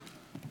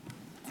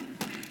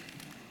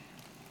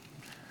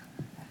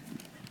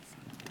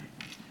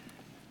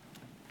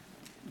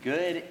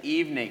Good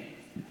evening.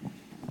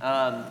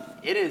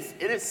 It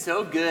is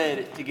so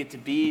good to get to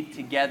be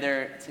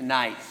together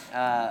tonight.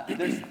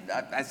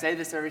 I say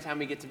this every time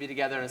we get to be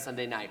together on a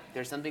Sunday night.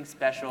 There's something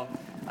special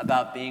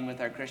about being with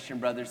our Christian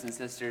brothers and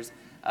sisters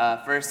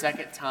for a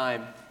second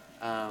time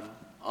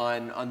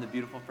on the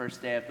beautiful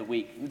first day of the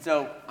week. And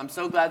so I'm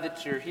so glad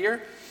that you're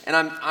here, and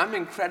I'm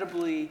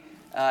incredibly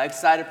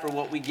excited for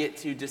what we get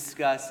to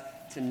discuss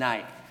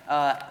tonight.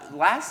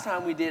 Last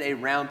time we did a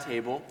round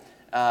table.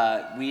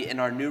 In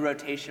our new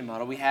rotation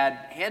model, we had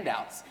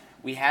handouts.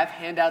 We have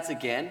handouts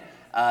again.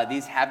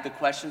 These have the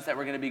questions that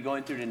we're going to be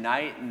going through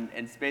tonight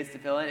and space to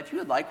fill in. If you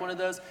would like one of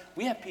those,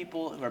 we have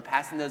people who are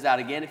passing those out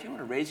again. If you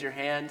want to raise your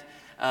hand,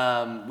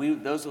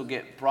 those will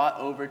get brought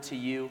over to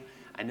you.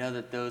 I know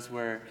that those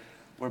were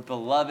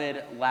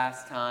beloved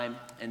last time,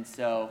 and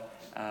so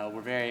we're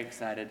very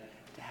excited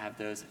to have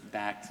those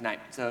back tonight.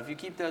 So if you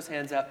keep those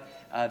hands up,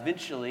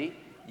 eventually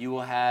you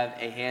will have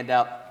a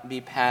handout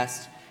be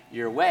passed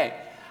your way.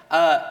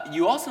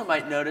 You also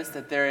might notice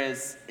that there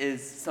is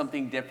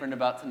something different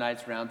about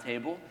tonight's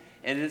roundtable,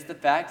 and it is the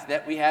fact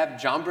that we have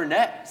John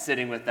Burnett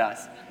sitting with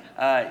us.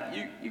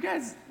 You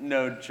guys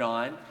know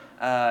John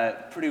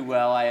pretty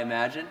well, I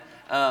imagine,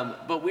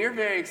 but we're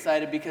very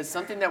excited because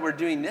something that we're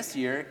doing this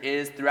year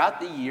is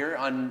throughout the year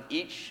on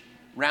each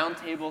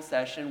roundtable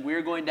session,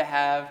 we're going to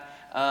have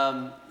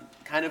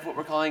kind of what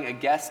we're calling a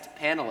guest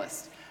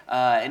panelist,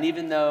 and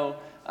even though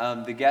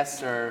the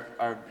guests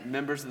are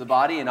members of the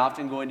body and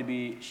often going to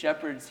be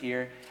shepherds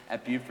here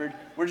at Buford,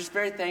 we're just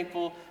very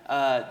thankful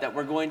that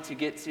we're going to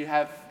get to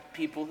have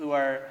people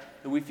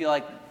who we feel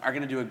like are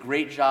going to do a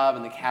great job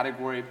in the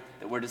category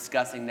that we're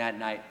discussing that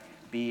night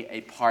be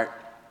a part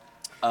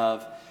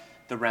of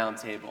the round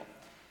table.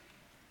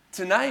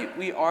 Tonight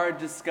we are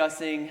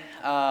discussing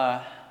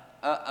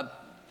a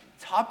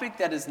topic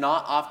that is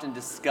not often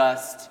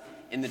discussed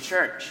in the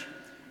church.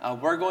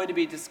 We're going to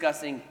be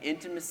discussing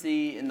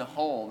intimacy in the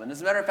home. And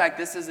as a matter of fact,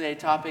 this is a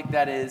topic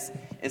that is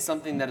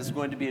something that is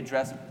going to be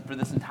addressed for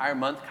this entire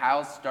month.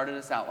 Kyle started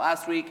us out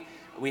last week.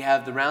 We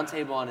have the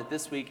roundtable on it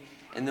this week,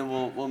 and then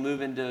we'll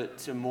move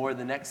into more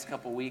the next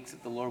couple weeks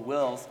if the Lord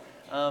wills.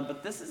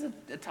 But this is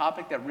a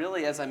topic that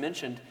really, as I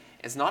mentioned,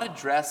 is not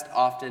addressed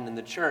often in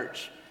the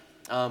church,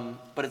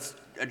 but it's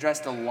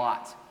addressed a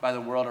lot by the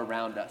world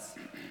around us.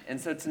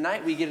 And so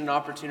tonight we get an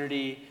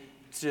opportunity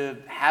to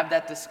have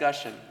that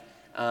discussion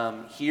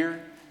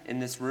here in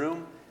this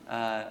room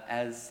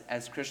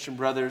as Christian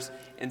brothers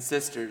and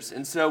sisters.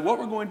 And so what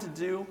we're going to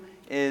do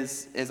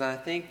is I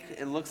think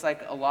it looks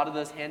like a lot of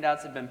those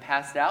handouts have been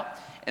passed out.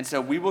 And so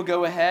we will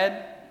go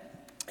ahead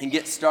and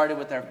get started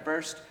with our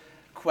first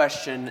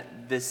question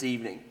this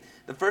evening.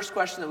 The first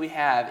question that we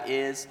have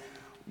is,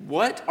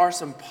 what are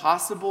some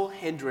possible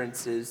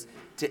hindrances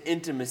to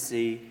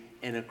intimacy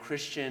in a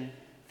Christian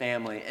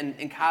family?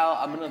 And Kyle,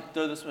 I'm going to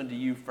throw this one to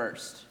you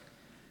first.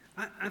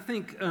 I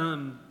think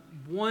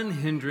one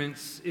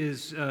hindrance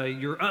is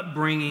your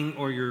upbringing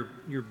or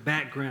your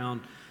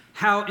background.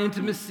 How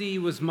intimacy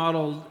was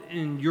modeled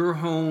in your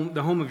home,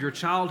 the home of your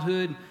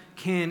childhood,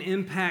 can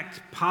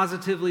impact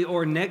positively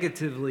or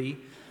negatively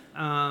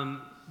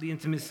the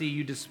intimacy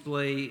you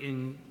display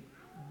in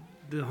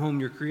the home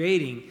you're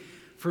creating.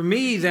 For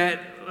me,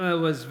 that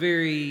was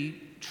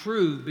very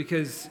true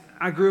because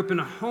I grew up in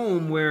a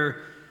home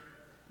where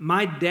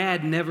my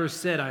dad never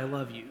said, "I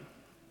love you,"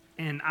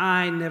 and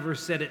I never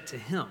said it to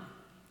him.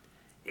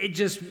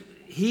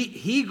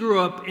 He grew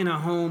up in a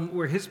home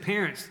where his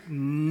parents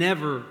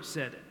never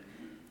said it.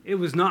 It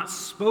was not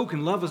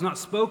spoken. Love was not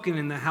spoken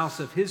in the house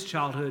of his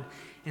childhood.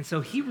 And so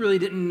he really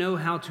didn't know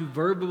how to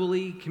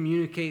verbally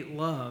communicate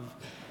love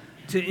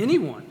to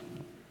anyone.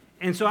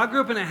 And so I grew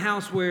up in a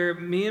house where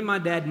me and my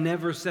dad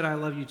never said I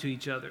love you to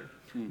each other.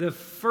 The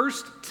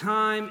first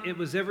time it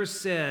was ever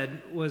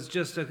said was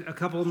just a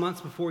couple of months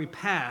before he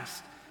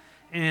passed.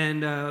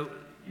 And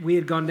we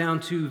had gone down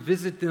to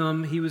visit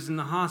them. He was in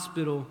the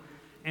hospital.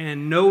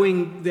 And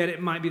knowing that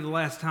it might be the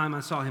last time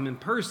I saw him in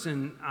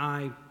person,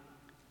 I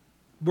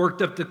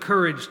worked up the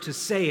courage to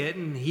say it,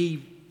 and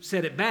he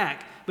said it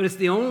back. But it's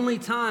the only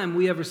time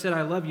we ever said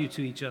I love you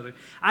to each other.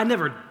 I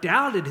never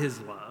doubted his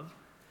love.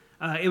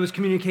 It was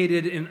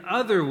communicated in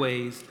other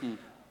ways,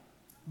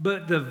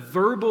 but the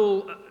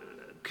verbal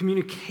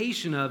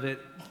communication of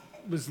it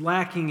was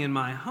lacking in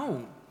my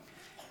home.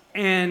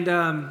 And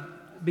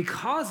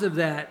because of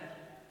that,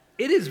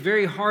 it is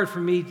very hard for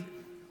me,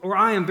 or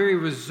I am very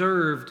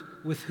reserved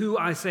with who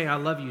I say I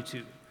love you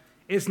to.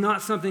 It's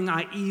not something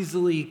I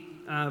easily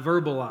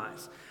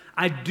verbalize.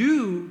 I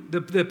do,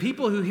 the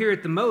people who hear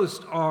it the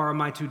most are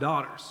my two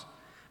daughters.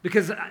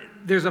 Because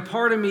there's a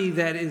part of me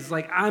that is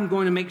like, I'm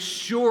going to make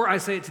sure I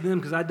say it to them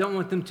because I don't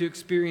want them to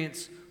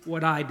experience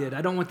what I did.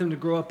 I don't want them to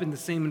grow up in the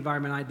same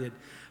environment I did.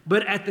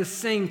 But at the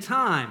same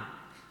time,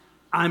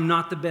 I'm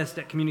not the best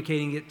at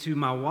communicating it to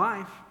my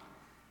wife.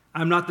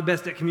 I'm not the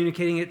best at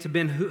communicating it to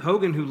Ben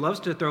Hogan, who loves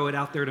to throw it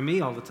out there to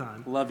me all the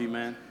time. Love you,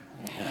 man.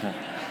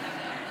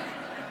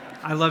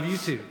 I love you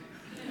too.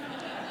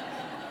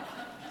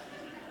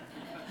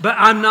 But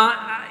I'm not,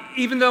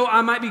 even though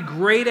I might be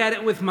great at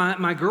it with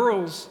my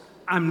girls,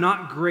 I'm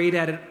not great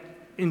at it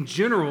in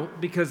general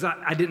because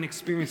I didn't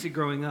experience it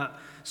growing up.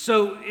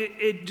 So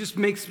it just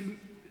makes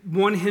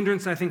one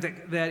hindrance I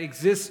think that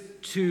exists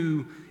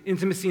to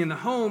intimacy in the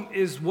home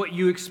is what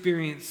you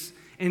experience.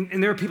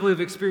 And there are people who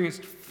have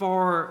experienced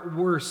far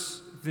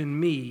worse than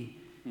me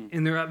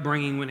in their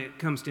upbringing when it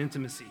comes to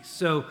intimacy.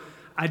 So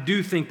I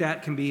do think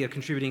that can be a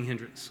contributing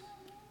hindrance.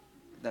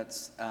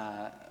 That's,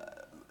 I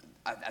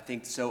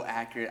think, so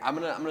accurate. I'm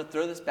gonna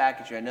throw this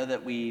back at you. I know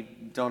that we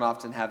don't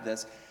often have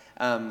this,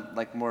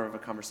 like more of a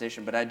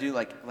conversation, but I do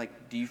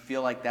like. Do you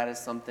feel like that is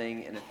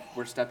something? And if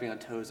we're stepping on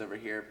toes over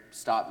here,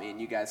 stop me, and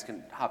you guys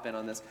can hop in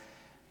on this.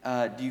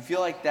 Do you feel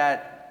like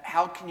that?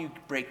 How can you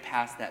break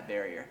past that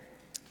barrier?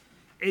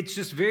 It's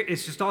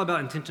just all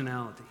about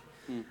intentionality.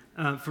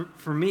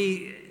 For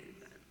me,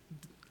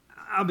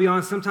 I'll be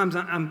honest. Sometimes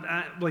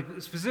I like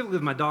specifically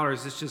with my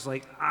daughters. It's just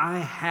like I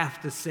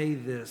have to say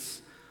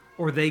this,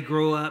 or they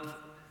grow up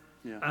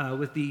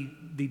with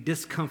the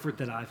discomfort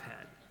that I've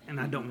had, and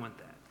I don't want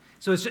that.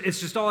 So it's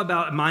just all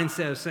about a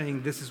mindset of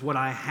saying this is what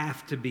I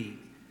have to be,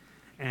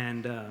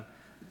 and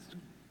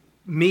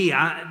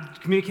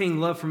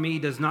communicating love for me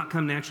does not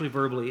come naturally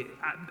verbally.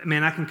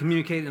 I can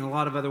communicate in a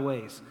lot of other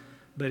ways.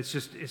 But it's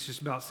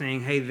just about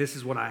saying, hey, this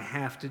is what I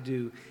have to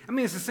do.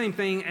 It's the same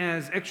thing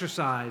as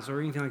exercise or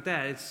anything like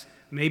that. It's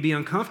maybe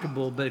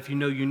uncomfortable, but if you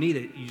know you need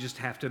it, you just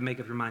have to make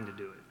up your mind to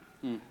do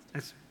it.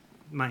 That's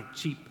my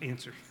cheap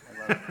answer.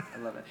 I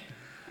love it.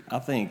 I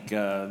think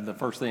the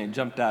first thing that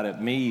jumped out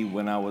at me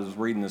when I was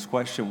reading this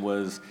question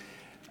was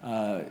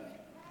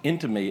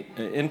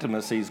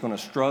intimacy is going to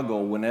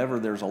struggle whenever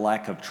there's a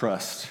lack of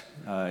trust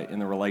in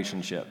the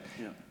relationship.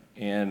 Yeah.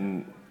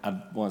 And I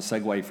want to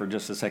segue for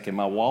just a second.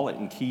 My wallet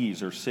and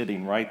keys are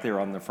sitting right there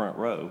on the front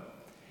row.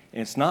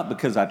 And it's not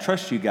because I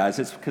trust you guys.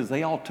 It's because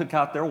they all took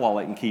out their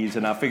wallet and keys,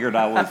 and I figured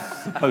I was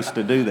supposed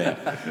to do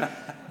that.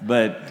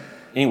 But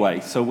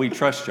anyway, so we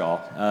trust y'all.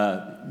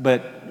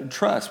 But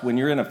trust, when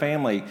you're in a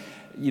family,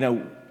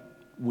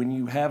 when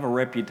you have a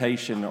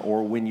reputation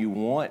or when you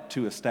want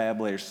to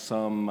establish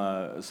some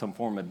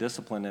form of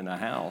discipline in a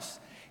house,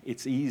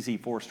 it's easy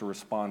for us to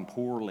respond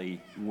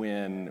poorly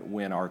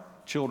when our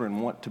children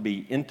want to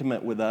be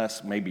intimate with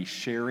us, maybe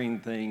sharing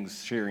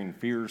things, sharing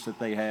fears that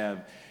they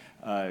have,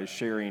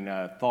 sharing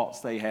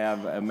thoughts they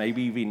have,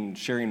 maybe even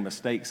sharing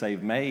mistakes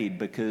they've made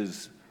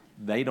because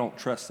they don't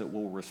trust that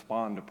we'll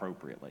respond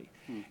appropriately.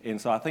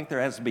 And so I think there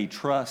has to be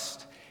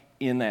trust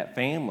in that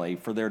family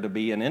for there to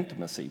be an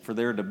intimacy, for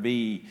there to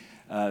be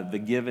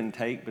the give and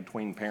take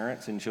between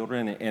parents and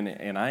children.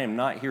 And I am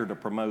not here to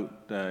promote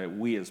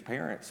we as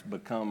parents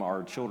become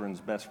our children's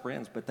best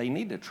friends, but they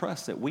need to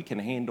trust that we can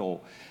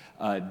handle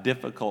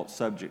difficult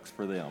subjects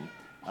for them.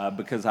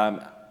 Because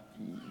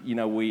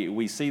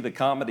we see the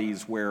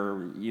comedies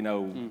where,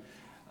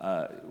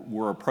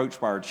 we're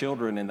approached by our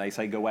children and they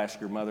say, go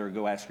ask your mother, or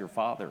go ask your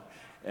father.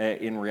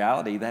 In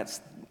reality, that's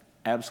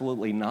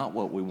absolutely not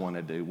what we want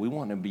to do. We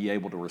want to be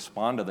able to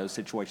respond to those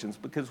situations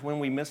because when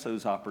we miss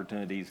those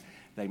opportunities,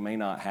 they may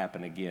not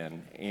happen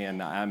again.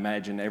 And I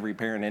imagine every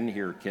parent in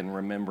here can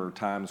remember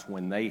times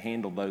when they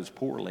handled those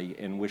poorly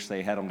and wish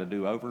they had them to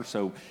do over.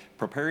 So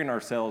preparing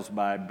ourselves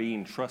by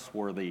being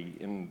trustworthy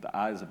in the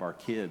eyes of our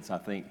kids, I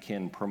think,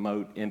 can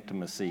promote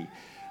intimacy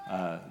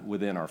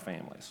within our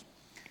families.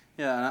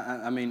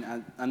 Yeah,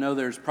 I know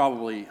there's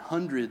probably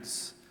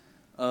hundreds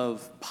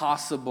of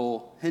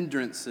possible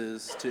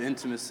hindrances to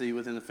intimacy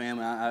within the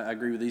family. I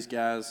agree with these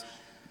guys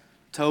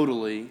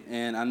totally.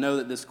 And I know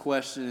that this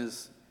question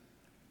is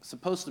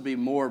supposed to be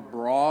more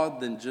broad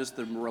than just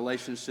the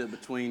relationship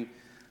between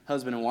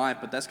husband and wife,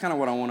 but that's kind of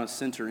what I want to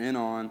center in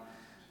on.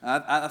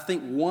 I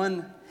think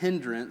one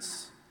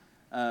hindrance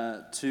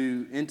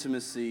to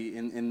intimacy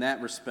in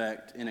that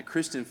respect in a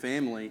Christian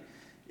family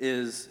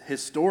is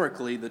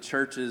historically the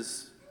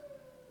church's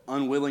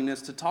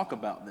unwillingness to talk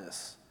about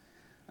this.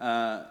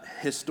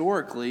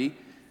 Historically,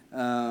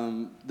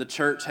 the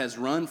church has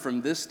run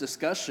from this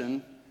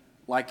discussion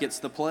like it's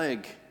the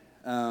plague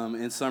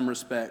in some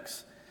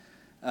respects.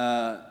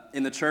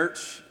 In the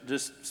church,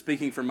 just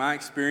speaking from my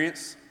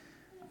experience,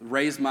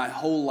 raised my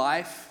whole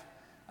life,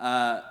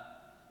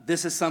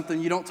 this is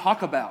something you don't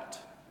talk about.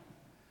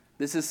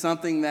 This is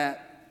something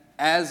that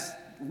as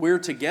we're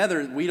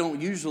together, we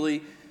don't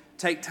usually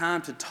take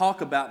time to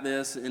talk about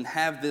this and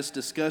have this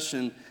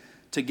discussion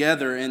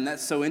together. And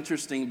that's so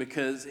interesting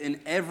because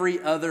in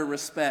every other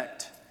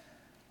respect,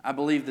 I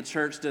believe the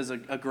church does a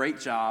great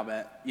job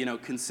at,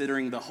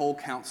 considering the whole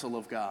counsel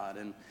of God,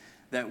 and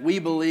that we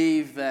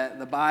believe that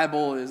the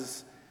Bible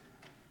has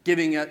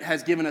given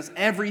us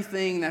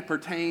everything that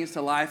pertains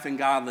to life and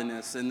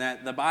godliness, and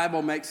that the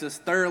Bible makes us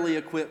thoroughly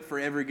equipped for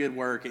every good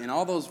work, and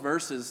all those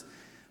verses.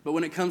 But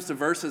when it comes to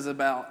verses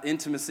about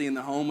intimacy in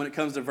the home, when it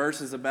comes to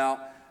verses about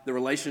the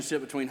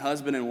relationship between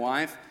husband and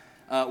wife,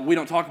 we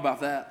don't talk about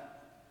that.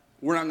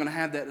 We're not going to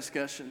have that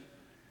discussion.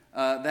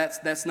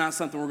 That's not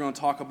something we're going to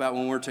talk about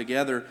when we're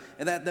together.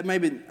 And that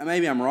maybe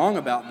I'm wrong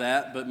about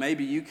that, but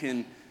maybe you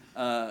can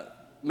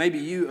maybe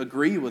you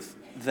agree with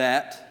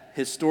that.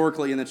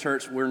 Historically in the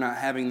church, we're not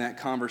having that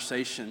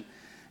conversation.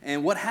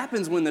 And what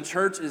happens when the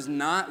church is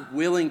not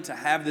willing to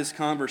have this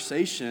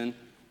conversation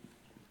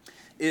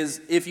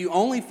is if you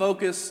only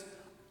focus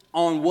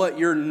on what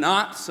you're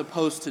not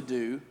supposed to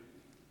do,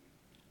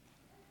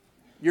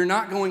 you're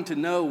not going to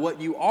know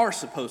what you are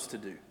supposed to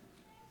do.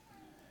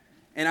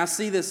 And I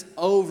see this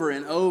over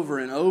and over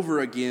and over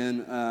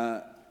again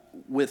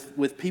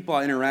with people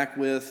I interact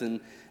with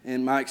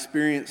and my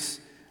experience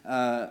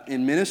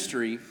in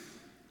ministry.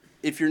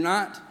 If you're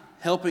not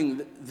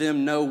helping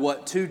them know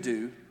what to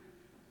do,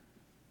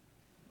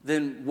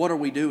 then what are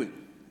we doing?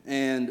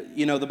 And,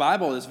 the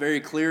Bible is very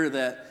clear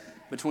that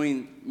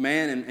between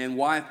man and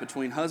wife,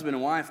 between husband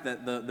and wife,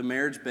 that the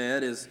marriage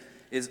bed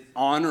is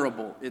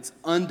honorable, it's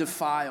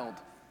undefiled.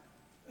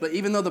 But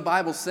even though the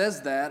Bible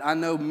says that, I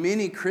know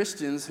many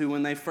Christians who,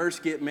 when they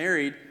first get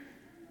married,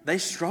 they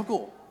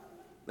struggle.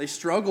 They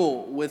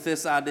struggle with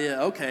this idea,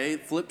 okay,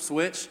 flip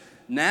switch.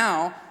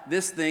 Now,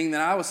 this thing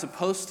that I was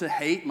supposed to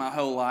hate my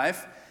whole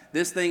life,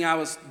 this thing I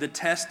was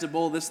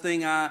detestable, this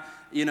thing I,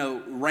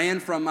 ran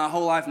from my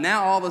whole life,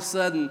 now all of a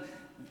sudden,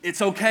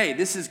 it's okay.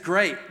 This is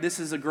great. This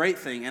is a great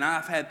thing. And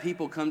I've had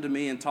people come to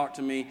me and talk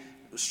to me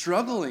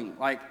struggling.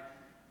 Like,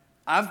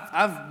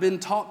 I've been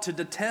taught to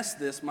detest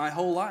this my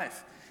whole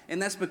life.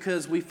 And that's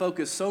because we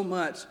focus so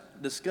much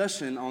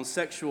discussion on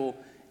sexual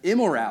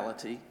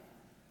immorality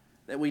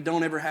that we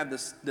don't ever have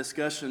this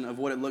discussion of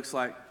what it looks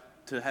like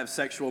to have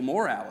sexual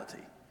morality.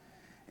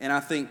 And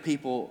I think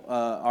people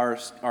are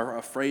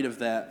afraid of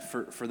that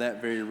for that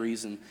very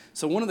reason.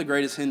 So one of the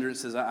greatest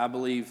hindrances, I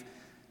believe,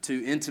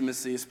 to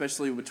intimacy,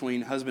 especially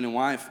between husband and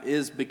wife,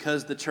 is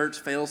because the church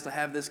fails to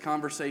have this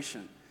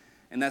conversation.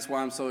 And that's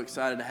why I'm so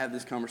excited to have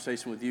this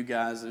conversation with you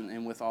guys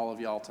and with all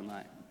of y'all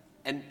tonight.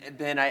 And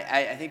Ben,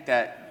 I think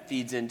that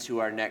feeds into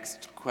our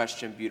next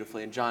question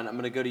beautifully. And John, I'm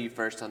going to go to you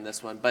first on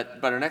this one. But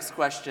our next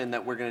question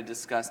that we're going to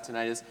discuss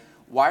tonight is,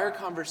 why are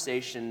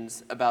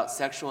conversations about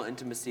sexual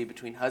intimacy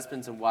between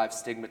husbands and wives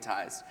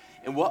stigmatized?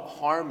 And what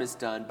harm is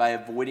done by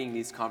avoiding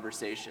these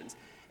conversations?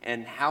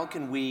 And how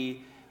can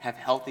we have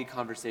healthy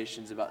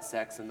conversations about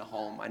sex in the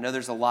home? I know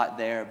there's a lot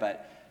there,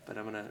 but I'm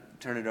going to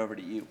turn it over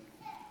to you.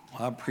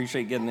 Well, I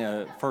appreciate getting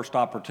the first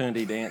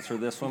opportunity to answer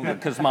this one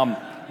because my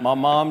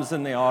mom's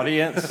in the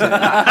audience,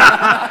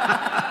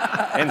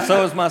 and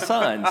so is my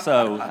son.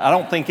 So I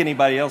don't think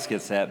anybody else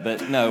gets that.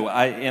 But no,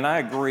 I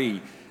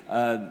agree.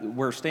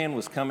 Where Ben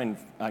was coming,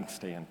 I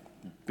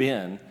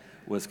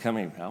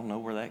don't know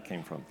where that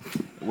came from.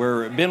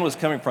 Where Ben was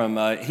coming from,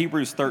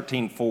 Hebrews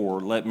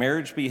 13:4, let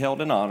marriage be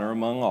held in honor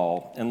among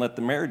all, and let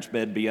the marriage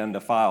bed be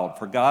undefiled,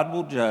 for God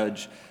will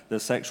judge the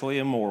sexually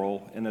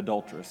immoral and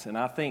adulterous. And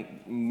I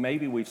think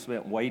maybe we've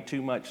spent way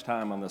too much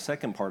time on the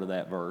second part of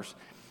that verse.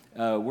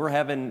 We're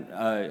having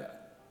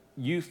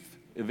youth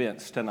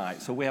events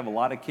tonight, so we have a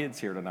lot of kids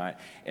here tonight.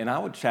 And I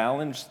would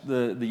challenge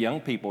the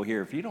young people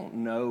here, if you don't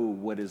know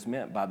what is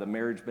meant by the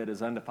marriage bed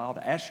is undefiled,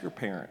 ask your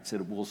parents.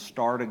 It will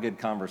start a good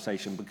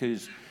conversation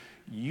because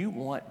you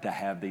want to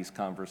have these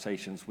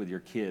conversations with your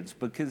kids,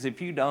 because if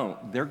you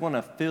don't, they're going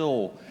to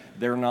fill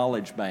their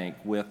knowledge bank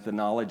with the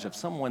knowledge of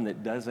someone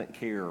that doesn't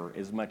care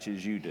as much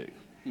as you do,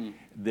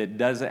 that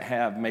doesn't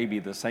have maybe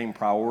the same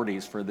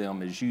priorities for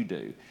them as you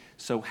do.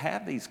 So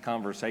have these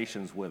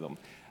conversations with them.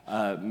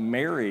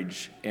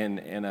 Marriage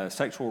and a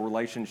sexual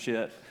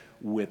relationship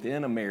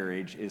within a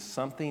marriage is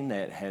something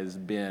that has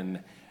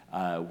been,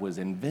 was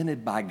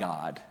invented by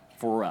God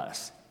for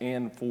us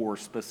and for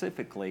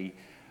specifically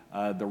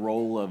the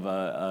role of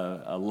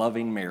a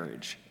loving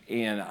marriage.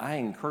 And I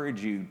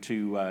encourage you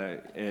to,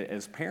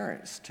 as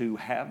parents, to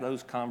have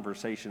those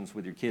conversations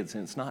with your kids.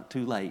 And it's not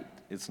too late.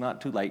 It's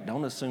not too late.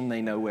 Don't assume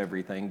they know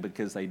everything,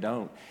 because they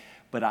don't.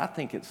 But I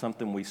think it's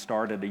something we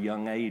start at a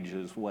young age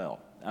as well.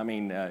 I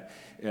mean,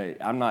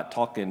 I'm not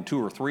talking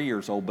 2 or 3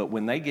 years old, but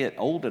when they get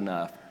old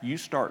enough, you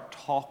start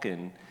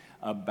talking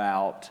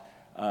about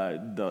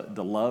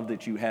the love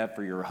that you have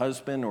for your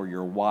husband or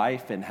your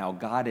wife, and how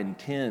God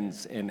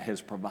intends and has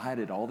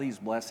provided all these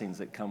blessings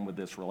that come with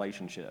this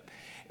relationship.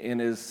 And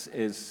as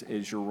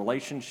your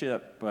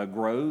relationship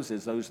grows,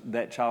 as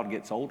that child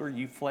gets older,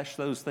 you flesh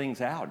those things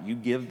out. You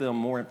give them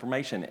more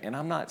information. And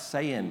I'm not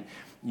saying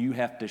you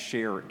have to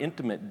share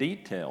intimate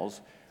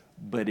details,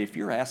 but if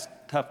you're asked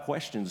tough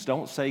questions,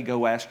 don't say,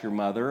 go ask your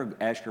mother,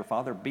 ask your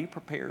father. Be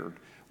prepared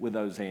with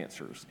those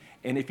answers.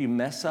 And if you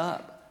mess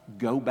up,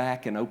 go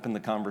back and open the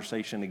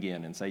conversation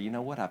again and say, you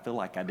know what, I feel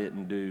like I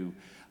didn't do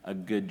a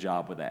good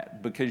job with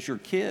that. Because your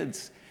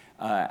kids,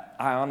 I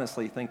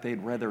honestly think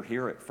they'd rather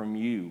hear it from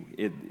you.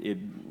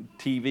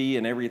 TV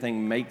and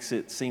everything makes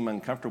it seem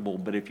uncomfortable,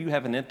 but if you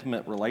have an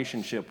intimate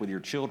relationship with your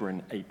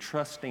children, a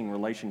trusting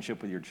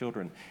relationship with your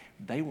children,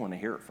 they want to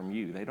hear it from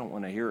you. They don't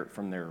want to hear it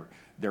from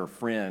their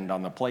friend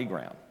on the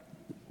playground.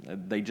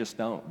 They just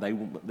don't.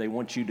 They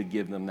want you to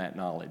give them that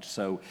knowledge.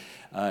 So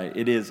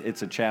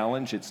it's a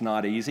challenge. It's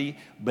not easy.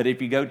 But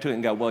if you go to it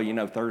and go,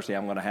 well, Thursday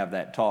I'm going to have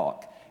that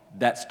talk,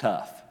 that's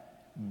tough.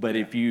 But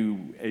if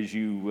you,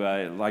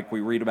 like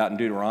we read about in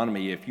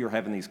Deuteronomy, if you're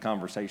having these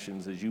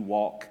conversations as you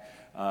walk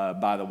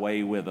by the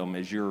way with them,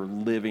 as you're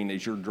living,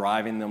 as you're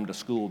driving them to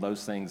school,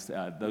 those things,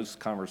 those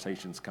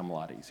conversations come a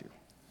lot easier.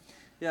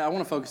 Yeah, I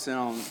want to focus in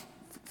on,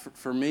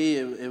 for me,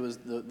 it was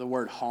the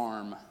word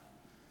harm.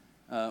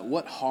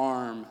 What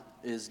harm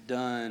is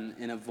done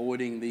in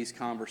avoiding these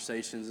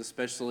conversations,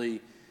 especially,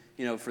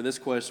 for this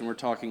question, we're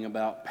talking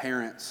about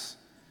parents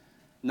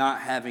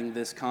not having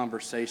this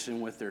conversation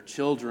with their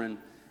children.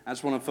 I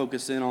just want to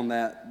focus in on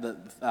that, the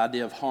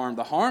idea of harm.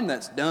 The harm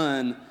that's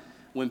done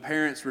when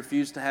parents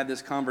refuse to have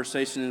this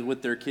conversation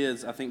with their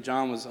kids, I think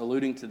John was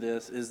alluding to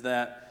this, is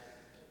that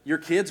your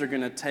kids are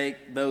going to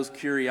take those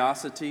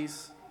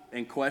curiosities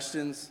and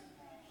questions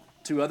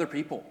to other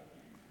people.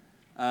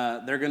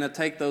 They're going to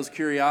take those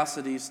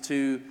curiosities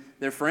to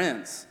their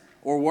friends.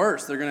 Or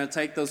worse, they're going to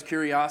take those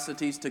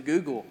curiosities to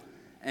Google,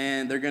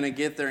 and they're going to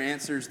get their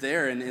answers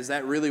there. And is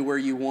that really where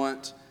you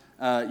want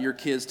your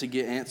kids to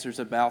get answers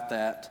about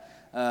that?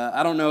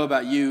 I don't know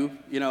about you.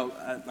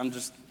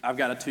 I've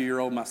got a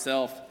 2-year-old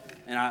myself,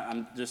 and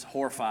I'm just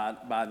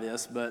horrified by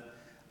this. But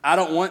I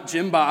don't want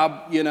Jim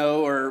Bob,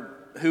 or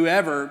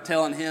whoever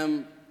telling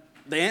him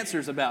the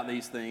answers about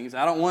these things.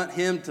 I don't want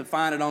him to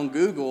find it on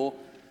Google.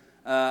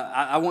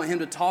 I want him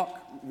to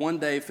talk one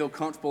day, feel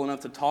comfortable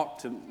enough to talk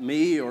to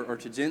me or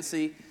to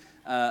Jency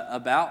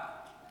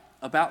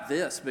about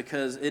this,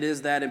 because it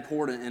is that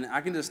important. And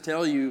I can just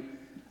tell you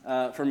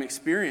from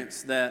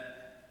experience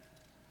that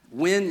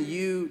when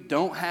you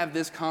don't have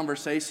this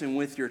conversation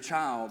with your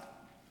child,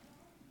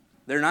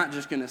 they're not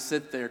just going to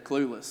sit there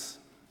clueless.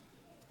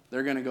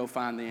 They're going to go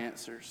find the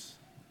answers.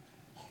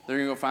 They're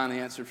going to go find the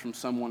answer from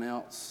someone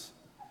else.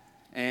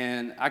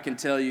 And I can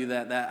tell you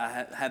that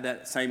I had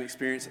that same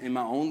experience in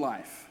my own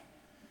life,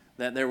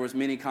 that there was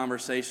many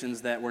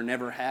conversations that were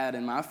never had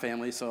in my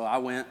family. So I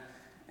went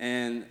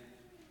and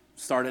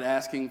started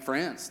asking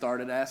friends,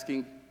 started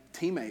asking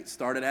teammates,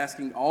 started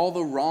asking all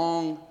the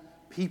wrong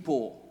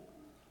people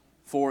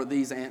for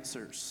these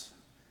answers.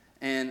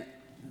 And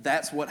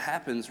that's what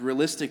happens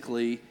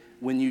realistically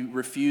when you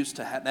refuse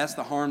to have, that's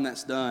the harm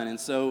that's done. And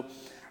so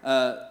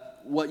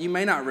what you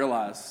may not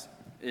realize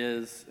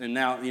is, and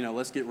now,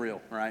 let's get real,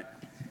 right?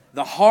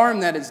 The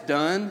harm that is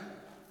done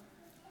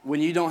when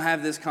you don't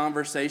have this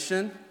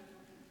conversation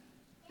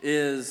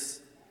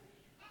is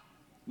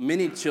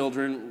many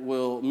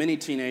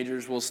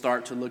teenagers will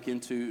start to look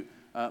into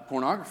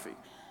pornography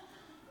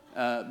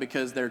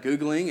because they're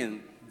Googling,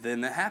 and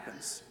then that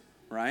happens,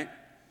 right?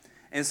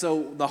 And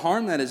so the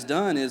harm that is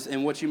done is,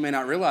 and what you may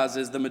not realize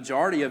is, the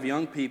majority of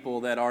young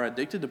people that are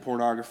addicted to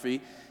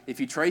pornography, if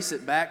you trace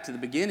it back to the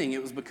beginning,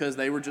 it was because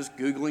they were just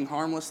Googling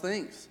harmless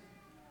things.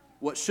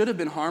 What should have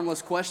been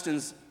harmless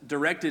questions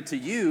directed to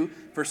you,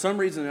 for some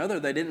reason or other,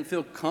 they didn't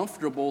feel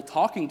comfortable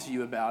talking to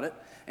you about it.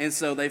 And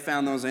so they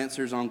found those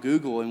answers on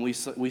Google, and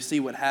we see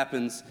what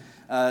happens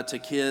to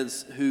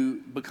kids who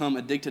become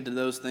addicted to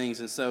those things.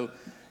 And so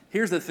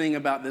here's the thing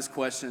about this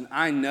question.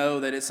 I know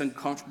that it's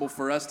uncomfortable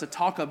for us to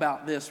talk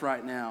about this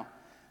right now.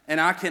 And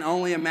I can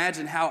only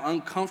imagine how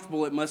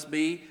uncomfortable it must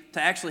be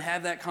to actually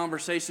have that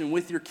conversation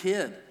with your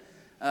kid.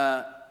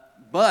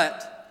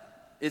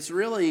 But it's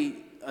really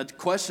a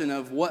question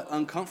of what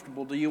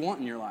uncomfortable do you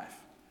want in your life?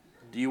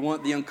 Do you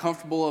want the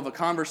uncomfortable of a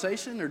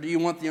conversation, or do you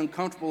want the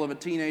uncomfortable of a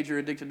teenager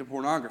addicted to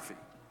pornography?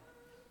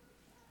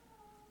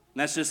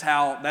 And that's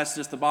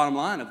just the bottom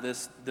line of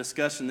this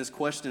discussion, this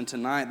question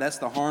tonight. That's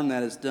the harm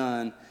that is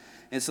done.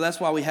 And so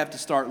that's why we have to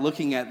start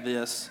looking at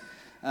this,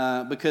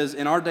 because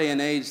in our day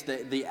and age,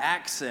 the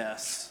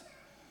access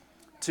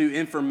to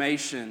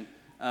information,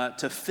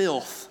 to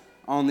filth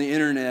on the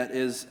internet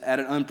is at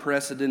an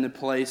unprecedented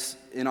place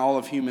in all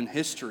of human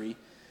history.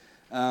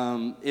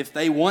 If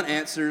they want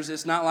answers,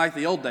 it's not like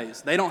the old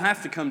days. They don't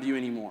have to come to you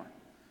anymore.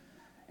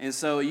 And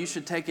so you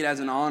should take it as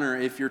an honor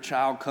if your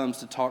child comes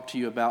to talk to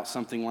you about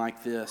something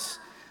like this.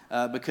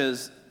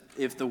 Because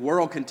if the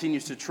world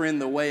continues to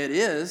trend the way it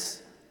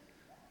is,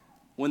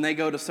 when they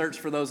go to search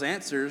for those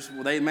answers,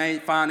 they may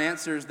find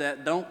answers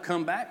that don't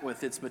come back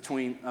with it's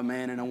between a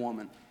man and a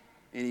woman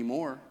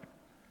anymore.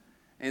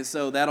 And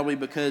so that'll be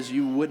because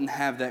you wouldn't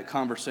have that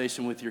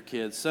conversation with your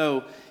kids.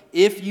 So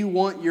if you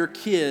want your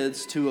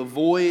kids to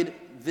avoid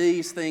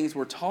these things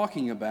we're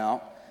talking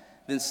about,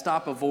 then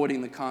stop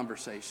avoiding the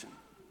conversation.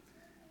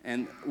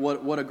 And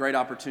what a great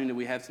opportunity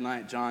we have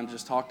tonight. John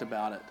just talked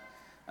about it.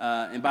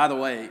 And by the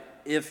way,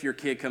 if your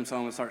kid comes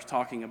home and starts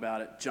talking about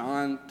it,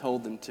 John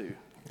told them to.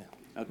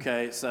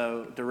 Okay,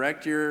 so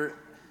direct your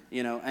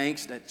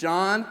angst at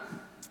John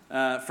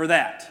for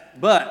that.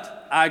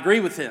 But I agree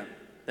with him.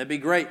 That'd be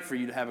great for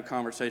you to have a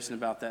conversation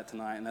about that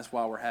tonight, and that's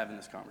why we're having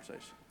this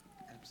conversation.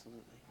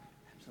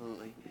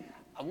 Absolutely.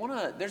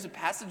 There's a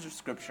passage of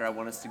scripture I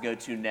want us to go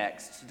to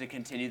next to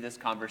continue this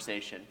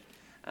conversation.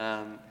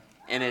 And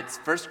it's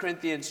 1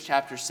 Corinthians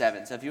chapter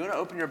 7. So if you want to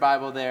open your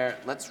Bible there,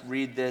 let's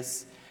read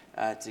this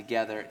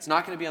together. It's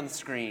not going to be on the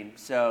screen.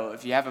 So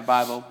if you have a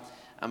Bible,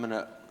 I'm going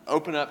to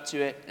open up to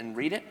it and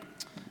read it.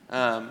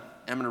 I'm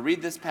going to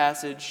read this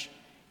passage,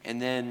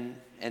 and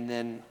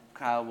then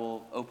Kyle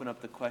will open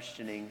up the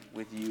questioning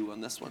with you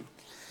on this one.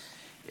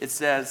 It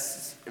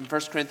says in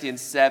 1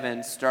 Corinthians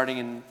 7, starting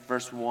in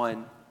verse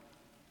 1,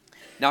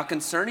 "Now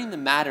concerning the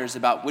matters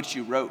about which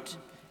you wrote,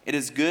 It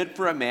is good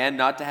for a man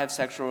not to have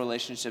sexual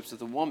relationships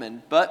with a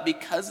woman, but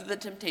because of the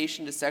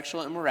temptation to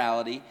sexual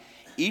immorality,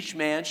 each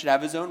man should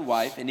have his own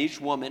wife, and each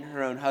woman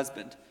her own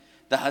husband.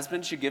 The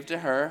husband should give to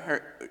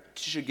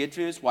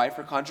his wife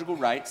her conjugal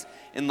rights,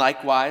 and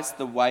likewise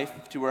the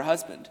wife to her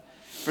husband.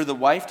 For the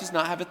wife does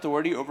not have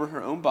authority over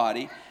her own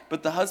body,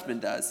 but the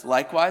husband does.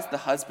 Likewise, the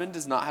husband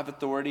does not have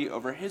authority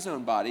over his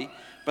own body,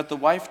 but the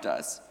wife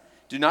does.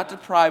 Do not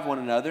deprive one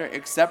another,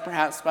 except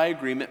perhaps by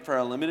agreement for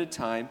a limited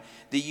time,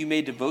 that you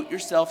may devote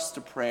yourselves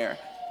to prayer,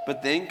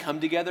 but then come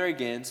together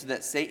again, so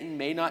that Satan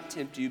may not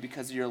tempt you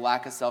because of your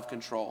lack of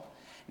self-control.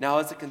 Now,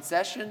 as a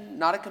concession,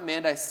 not a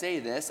command, I say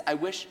this: I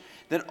wish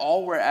that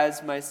all were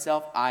as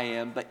myself I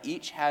am, but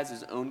each has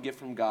his own gift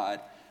from God,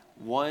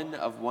 one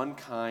of one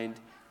kind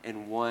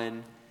and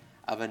one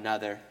of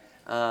another.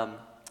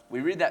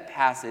 We read that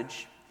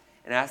passage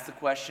and ask the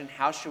question,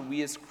 how should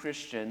we as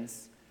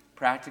Christians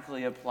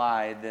practically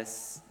apply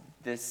this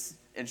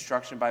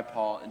instruction by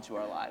Paul into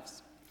our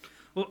lives?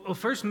 Well,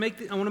 first, I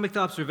want to make the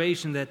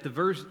observation that the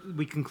verse,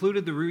 we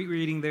concluded the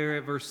reading there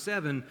at verse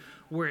 7,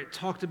 where it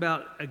talked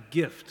about a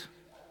gift.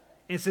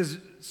 And it says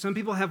some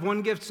people have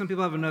one gift, some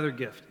people have another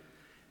gift.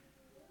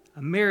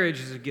 A marriage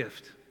is a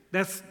gift.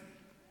 That's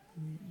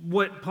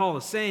what Paul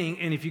is saying.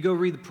 And if you go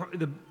read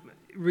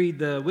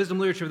the wisdom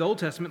literature of the Old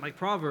Testament, like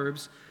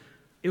Proverbs,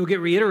 it will get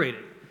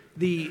reiterated.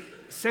 The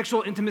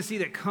sexual intimacy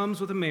that comes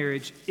with a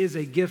marriage is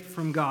a gift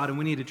from God, and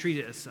we need to treat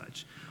it as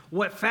such.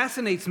 What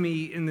fascinates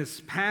me in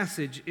this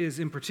passage is,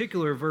 in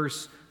particular,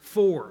 verse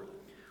 4,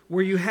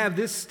 where you have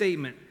this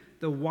statement: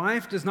 the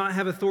wife does not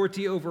have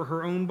authority over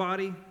her own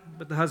body,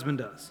 but the husband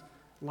does.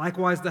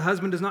 Likewise, the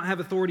husband does not have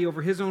authority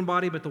over his own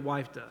body, but the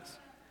wife does.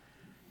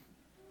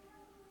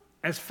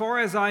 As far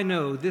as I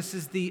know, this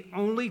is the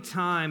only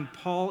time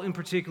Paul in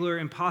particular,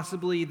 and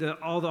possibly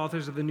all the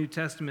authors of the New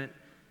Testament,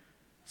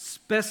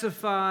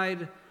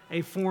 specified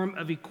a form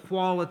of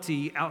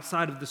equality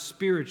outside of the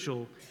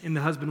spiritual in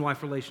the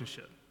husband-wife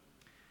relationship.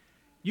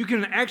 You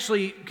can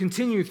actually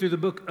continue through the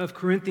book of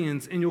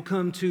Corinthians, and you'll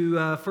come to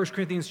 1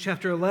 Corinthians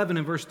chapter 11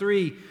 and verse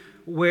 3,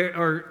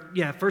 1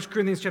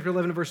 Corinthians chapter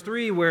 11 and verse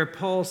 3, where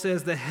Paul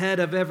says the head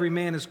of every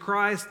man is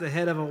Christ, the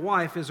head of a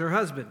wife is her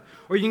husband.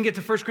 Or you can get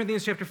to 1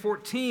 Corinthians chapter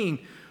 14,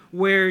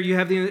 where you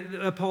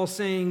have Paul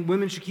saying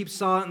women should keep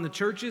silent in the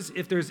churches.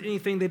 If there's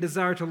anything they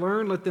desire to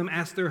learn, let them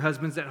ask their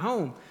husbands at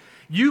home.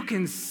 You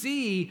can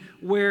see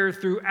where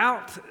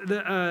throughout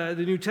the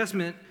New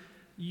Testament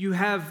you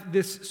have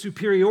this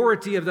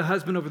superiority of the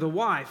husband over the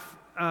wife,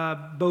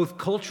 both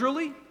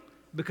culturally,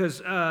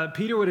 because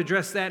Peter would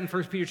address that in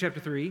 1 Peter chapter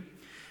 3.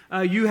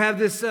 You have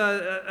this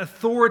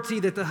authority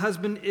that the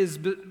husband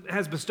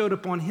has bestowed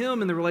upon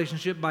him in the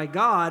relationship by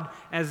God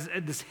as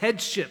this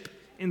headship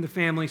in the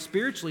family,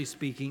 spiritually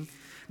speaking.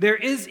 There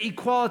is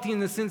equality in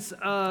the sense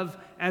of,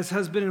 as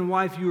husband and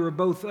wife, you are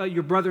both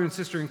your brother and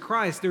sister in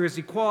Christ. There is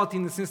equality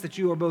in the sense that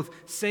you are both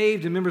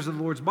saved and members of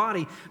the Lord's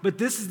body. But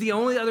this is the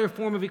only other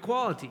form of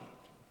equality.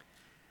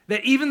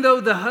 That even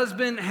though the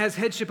husband has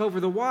headship over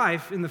the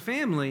wife in the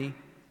family,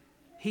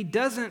 he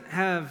doesn't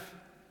have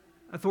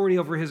authority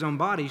over his own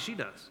body. She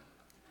does.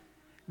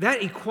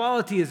 That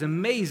equality is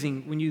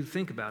amazing when you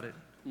think about it.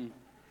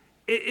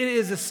 It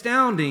is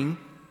astounding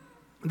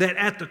that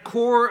at the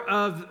core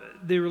of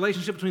the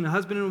relationship between a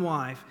husband and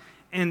wife,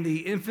 and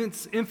the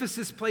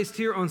emphasis placed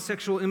here on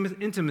sexual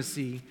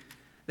intimacy,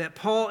 that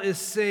Paul is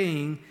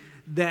saying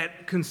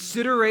that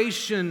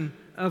consideration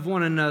of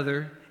one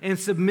another and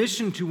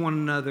submission to one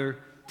another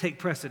take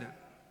precedent.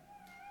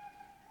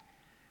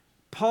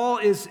 Paul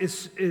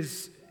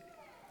is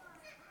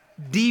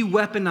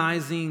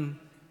de-weaponizing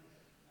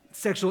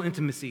sexual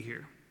intimacy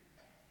here.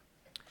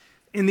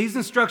 In these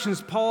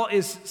instructions, Paul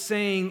is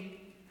saying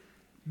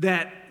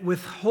that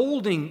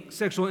withholding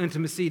sexual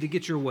intimacy to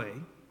get your way,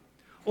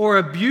 or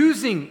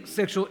abusing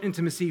sexual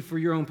intimacy for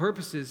your own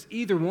purposes,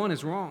 either one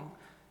is wrong.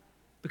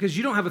 Because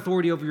you don't have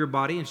authority over your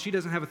body, and she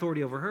doesn't have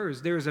authority over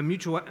hers. There's a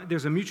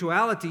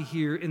mutuality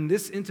here in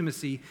this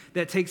intimacy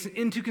that takes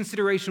into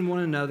consideration one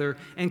another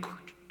and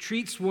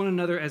treats one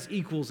another as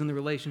equals in the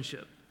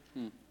relationship.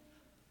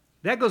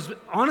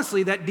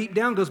 That deep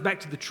down goes back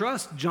to the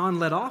trust John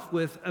led off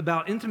with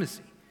about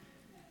intimacy.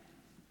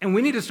 And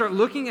we need to start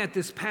looking at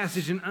this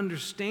passage and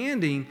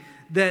understanding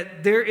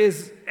that there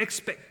is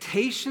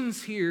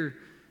expectations here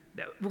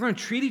that we're going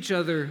to treat each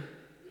other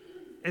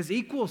as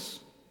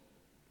equals.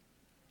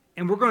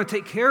 And we're going to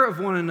take care of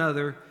one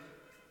another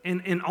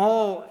in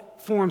all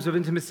forms of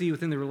intimacy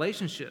within the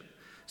relationship.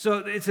 So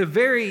it's a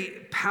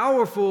very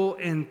powerful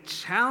and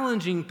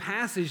challenging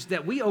passage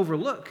that we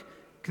overlook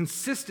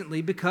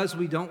consistently because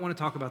we don't want to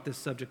talk about this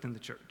subject in the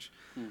church.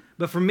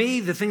 But for me,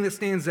 the thing that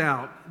stands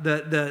out,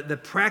 the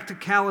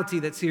practicality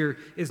that's here,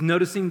 is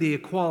noticing the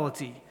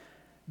equality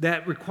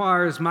that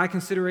requires my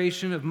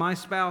consideration of my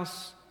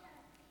spouse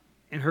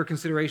and her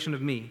consideration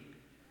of me,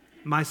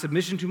 my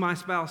submission to my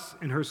spouse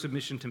and her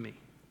submission to me.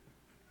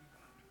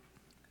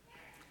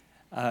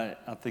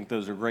 I think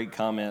those are great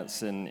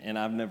comments, and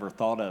I've never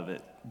thought of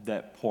it,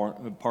 that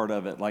part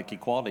of it, like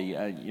equality.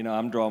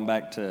 I'm drawn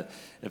back to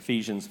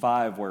Ephesians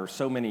 5, where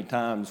so many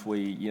times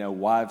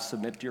wives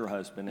submit to your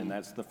husband, and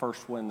that's the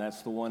first one,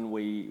 that's the one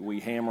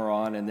we hammer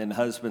on, and then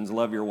husbands,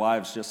 love your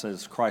wives just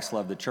as Christ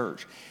loved the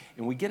church.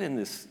 And we get in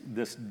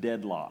this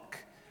deadlock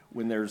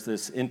when there's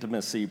this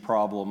intimacy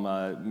problem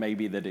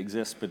maybe that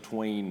exists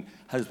between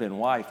husband and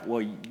wife.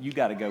 Well, you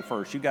got to go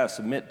first. You got to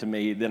submit to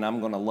me, then I'm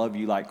going to love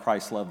you like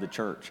Christ loved the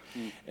church.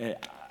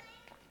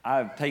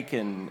 I've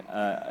taken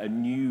a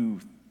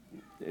new,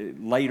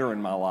 later in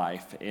my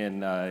life,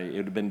 and it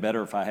would have been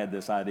better if I had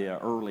this idea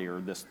earlier,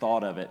 this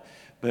thought of it,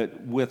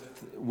 but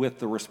with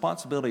the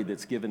responsibility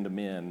that's given to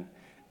men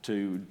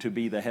to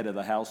be the head of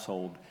the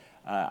household,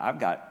 I've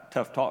got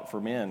tough talk for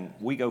men.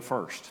 We go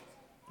first.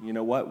 You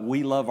know what?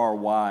 We love our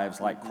wives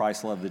like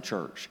Christ loved the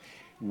church.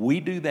 We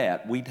do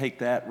that. We take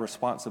that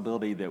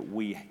responsibility that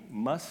we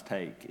must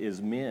take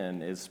as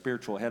men, as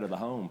spiritual head of the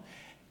home.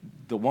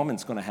 The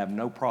woman's going to have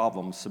no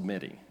problem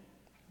submitting.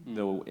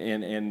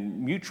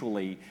 And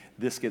mutually,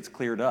 this gets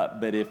cleared up.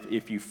 But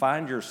if you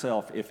find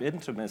yourself, if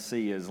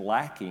intimacy is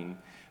lacking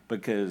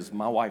because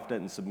my wife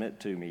doesn't submit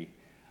to me,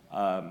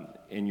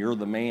 and you're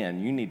the man,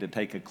 you need to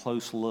take a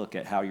close look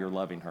at how you're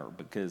loving her,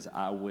 because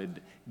I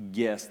would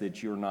guess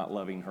that you're not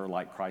loving her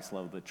like Christ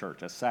loved the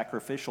church. A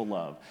sacrificial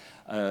love,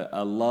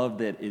 a love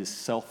that is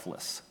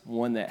selfless,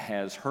 one that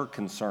has her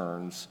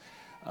concerns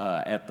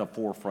at the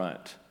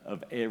forefront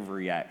of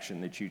every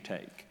action that you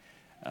take.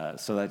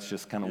 So that's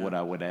just kind of what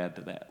I would add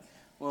to that.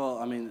 Well,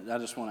 I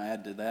just want to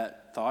add to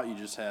that thought you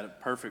just had. A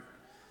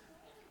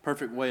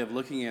perfect way of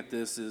looking at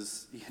this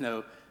is,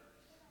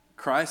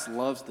 Christ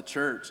loves the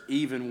church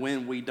even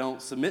when we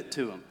don't submit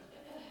to him.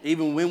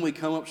 Even when we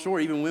come up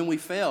short, even when we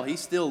fail, he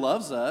still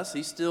loves us.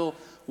 He still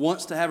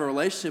wants to have a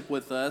relationship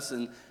with us.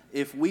 And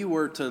if we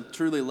were to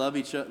truly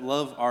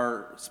love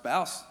our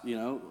spouse,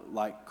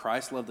 like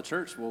Christ loved the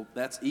church, well,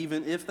 that's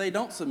even if they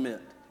don't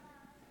submit,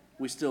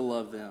 we still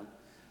love them.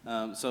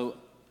 So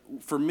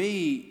for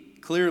me,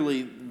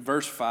 clearly,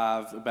 verse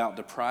 5 about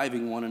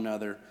depriving one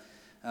another,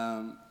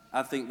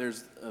 I think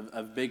there's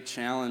a big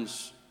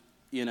challenge,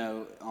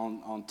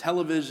 on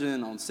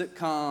television, on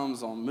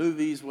sitcoms, on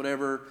movies,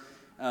 whatever.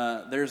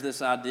 There's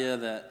this idea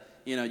that,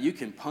 you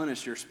can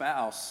punish your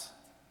spouse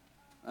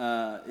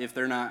if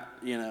they're not,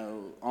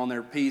 on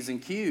their P's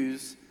and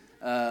Q's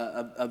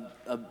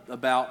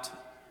about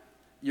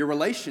your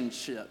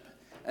relationship.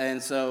 And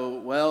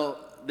so, well,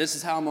 this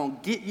is how I'm going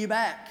to get you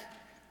back.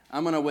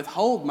 I'm going to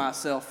withhold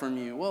myself from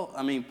you. Well,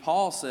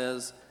 Paul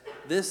says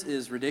this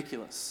is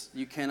ridiculous.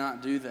 You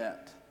cannot do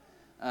that.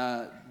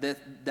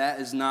 That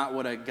is not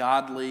what a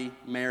godly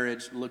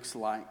marriage looks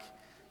like.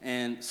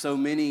 And so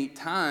many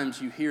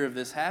times you hear of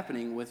this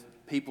happening with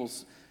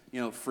people's,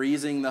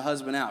 freezing the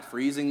husband out,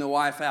 freezing the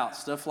wife out,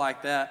 stuff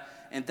like that.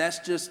 And that's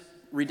just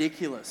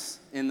ridiculous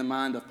in the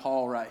mind of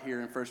Paul right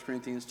here in 1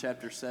 Corinthians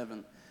chapter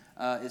 7.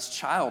 It's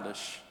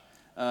childish.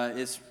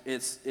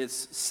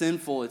 It's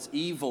sinful. It's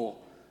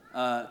evil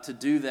to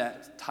do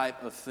that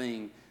type of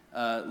thing,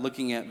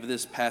 looking at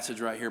this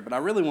passage right here. But I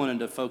really wanted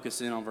to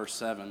focus in on verse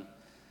 7.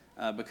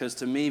 Because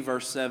to me,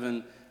 verse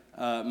 7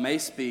 may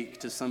speak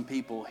to some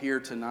people here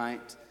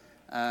tonight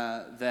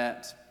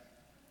that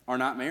are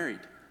not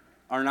married,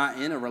 are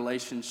not in a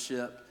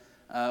relationship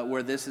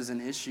where this is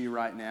an issue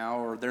right now,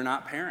 or they're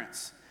not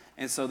parents.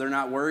 And so they're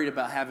not worried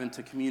about having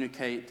to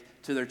communicate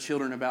to their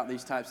children about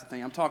these types of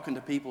things. I'm talking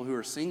to people who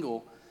are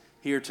single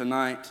here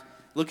tonight.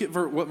 Look at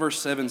what verse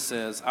 7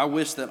 says. I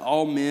wish that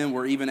all men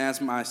were even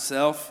as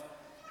myself,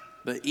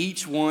 but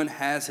each one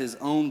has his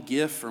own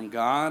gift from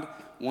God,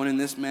 one in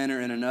this manner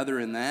and another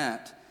in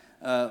that.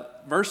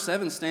 Verse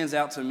 7 stands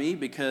out to me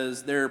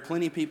because there are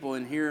plenty of people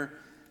in here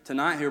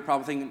tonight who are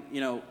probably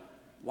thinking,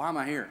 why am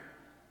I here?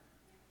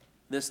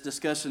 This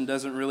discussion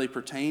doesn't really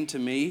pertain to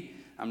me.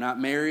 I'm not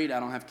married. I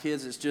don't have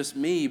kids. It's just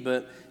me.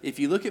 But if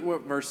you look at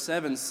what verse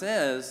 7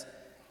 says,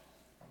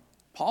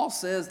 Paul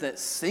says that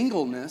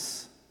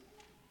singleness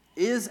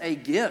is a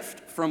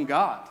gift from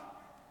God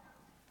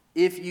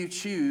if you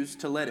choose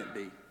to let it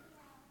be.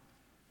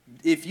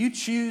 If you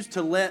choose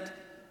to let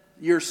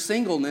your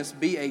singleness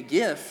be a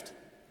gift,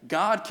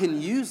 God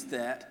can use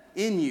that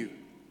in you.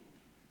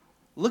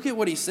 Look at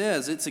what he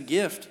says. It's a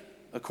gift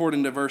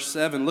according to verse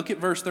 7. Look at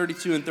verse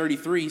 32 and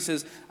 33. He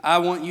says, I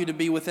want you to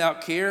be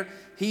without care.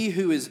 He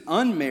who is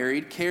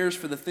unmarried cares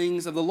for the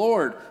things of the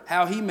Lord,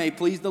 how he may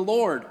please the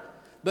Lord.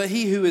 But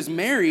he who is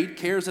married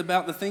cares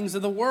about the things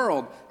of the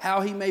world,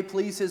 how he may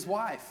please his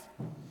wife.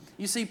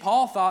 You see,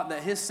 Paul thought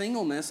that his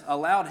singleness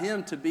allowed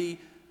him to be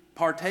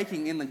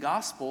partaking in the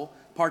gospel,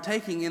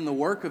 partaking in the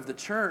work of the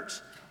church,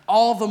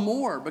 all the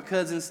more,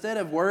 because instead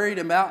of worried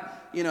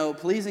about,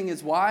 pleasing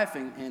his wife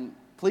and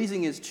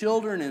pleasing his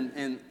children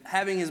and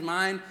having his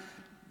mind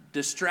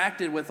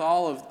distracted with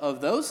all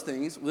of those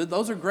things,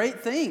 those are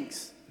great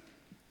things.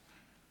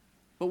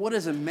 But what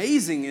is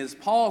amazing is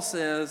Paul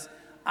says,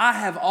 I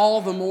have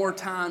all the more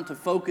time to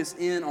focus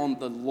in on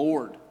the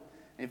Lord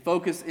and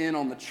focus in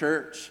on the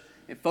church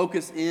and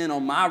focus in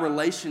on my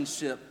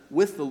relationship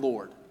with the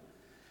Lord.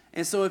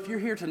 And so if you're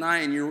here tonight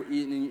and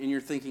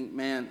you're thinking,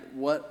 man,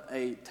 what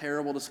a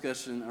terrible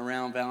discussion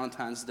around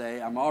Valentine's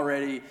Day. I'm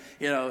already,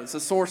 it's a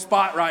sore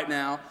spot right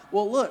now.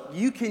 Well, look,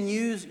 you can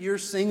use your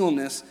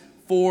singleness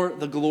for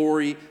the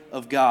glory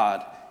of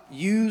God.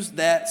 Use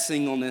that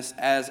singleness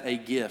as a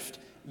gift.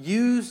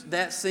 Use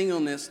that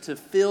singleness to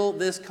fill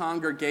this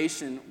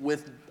congregation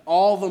with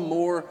all the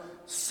more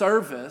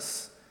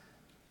service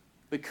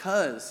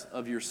because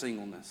of your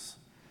singleness.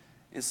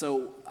 And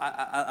so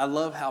I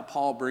love how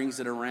Paul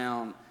brings it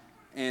around.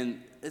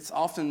 And it's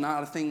often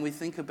not a thing we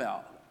think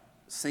about,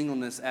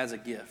 singleness as a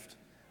gift,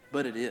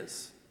 but it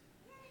is.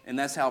 And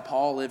that's how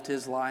Paul lived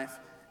his life,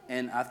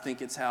 and I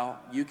think it's how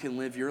you can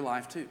live your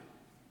life too,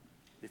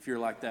 if you're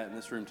like that in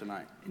this room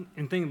tonight.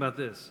 And think about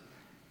this.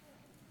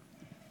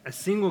 A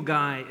single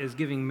guy is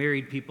giving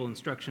married people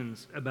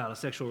instructions about a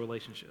sexual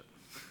relationship.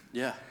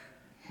 Yeah.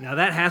 Now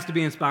that has to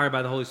be inspired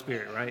by the Holy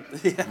Spirit, right?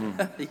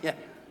 Yeah. Yeah.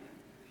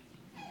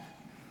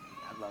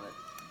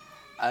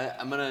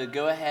 I'm going to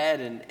go ahead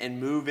and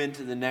move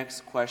into the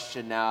next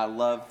question now. I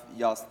love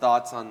y'all's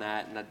thoughts on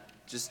that, and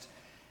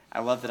I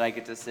love that I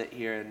get to sit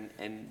here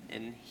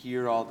and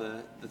hear all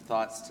the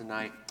thoughts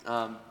tonight.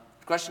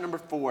 Question number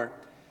 4.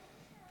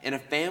 In a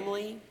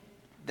family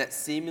that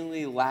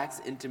seemingly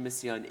lacks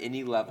intimacy on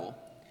any level,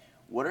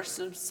 what are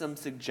some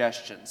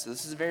suggestions? So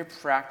this is a very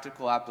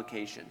practical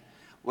application.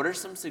 What are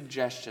some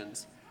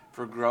suggestions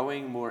for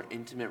growing more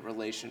intimate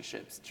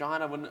relationships?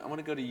 John, I want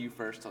to go to you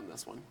first on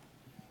this one.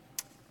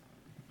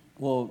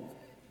 Well,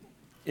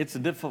 it's a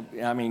difficult,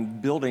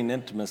 building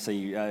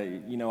intimacy,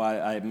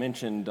 I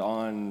mentioned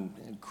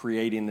on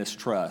creating this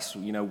trust.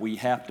 We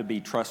have to be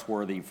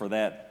trustworthy for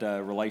that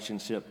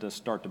relationship to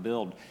start to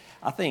build.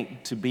 I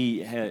think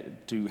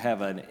to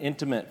have an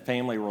intimate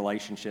family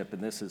relationship,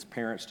 and this is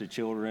parents to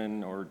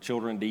children or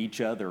children to each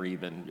other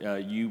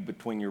even, you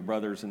between your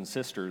brothers and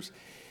sisters,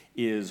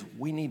 is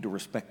we need to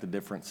respect the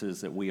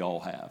differences that we all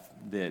have,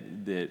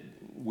 that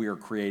we are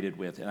created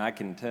with. And I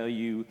can tell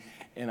you,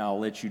 and I'll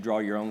let you draw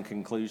your own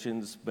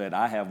conclusions, but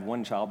I have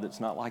one child that's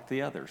not like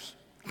the others.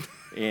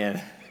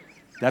 And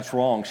that's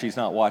wrong. She's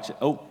not watching.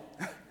 Oh,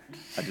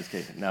 I just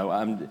kidding. No,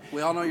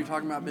 we all know you're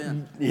talking about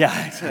Ben.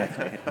 Yeah,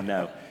 exactly.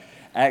 No.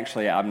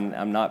 Actually,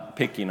 I'm not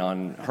picking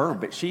on her,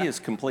 but she is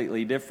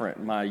completely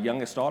different. My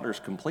youngest daughter is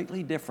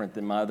completely different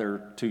than my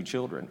other 2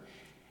 children.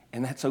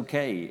 And that's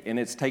okay. And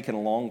it's taken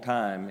a long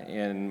time,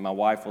 and my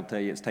wife will tell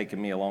you it's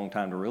taken me a long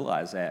time to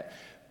realize that.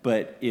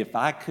 But if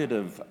I could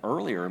have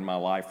earlier in my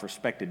life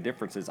respected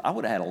differences, I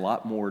would have had a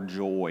lot more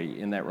joy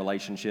in that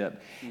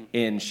relationship.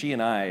 And she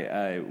and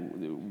I,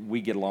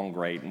 we get along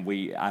great,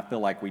 and I feel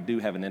like we do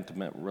have an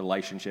intimate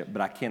relationship, but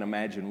I can't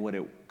imagine what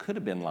it could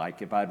have been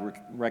like if I'd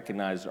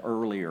recognized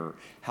earlier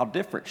how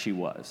different she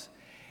was.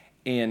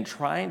 And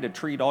trying to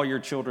treat all your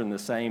children the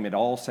same, it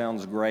all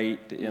sounds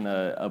great in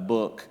a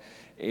book,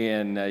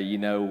 and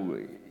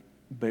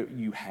but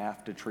you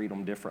have to treat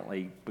them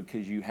differently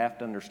because you have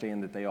to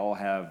understand that they all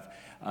have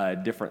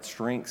different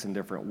strengths and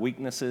different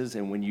weaknesses.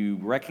 And when you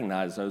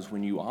recognize those,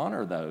 when you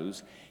honor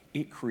those,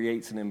 it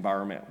creates an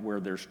environment where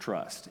there's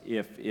trust.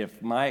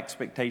 If my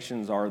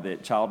expectations are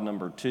that child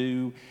number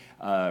 2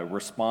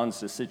 responds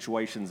to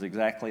situations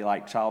exactly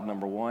like child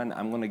number 1,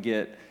 I'm going to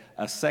get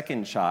a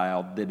second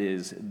child that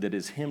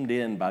is hemmed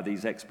in by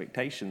these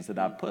expectations that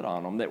I've put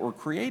on them that were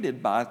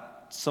created by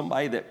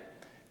somebody that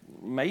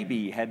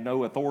maybe had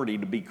no authority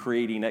to be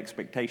creating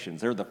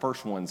expectations. They're the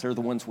first ones. They're the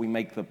ones we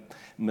make the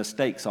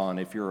mistakes on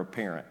if you're a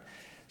parent.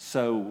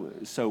 So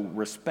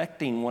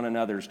respecting one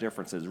another's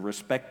differences,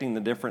 respecting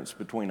the difference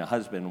between a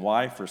husband and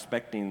wife,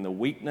 respecting the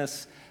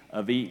weakness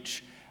of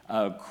each,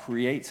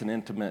 creates an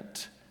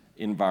intimate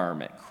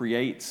environment,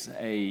 creates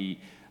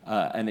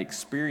an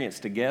experience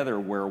together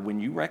where when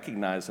you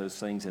recognize those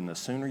things, and the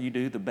sooner you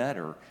do, the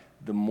better,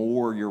 the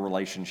more your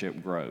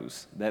relationship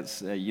grows.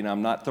 That's,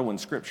 I'm not throwing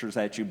scriptures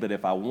at you, but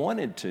if I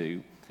wanted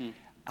to,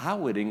 I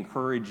would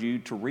encourage you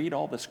to read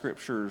all the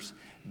scriptures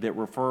that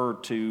refer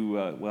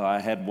to, I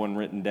had one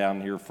written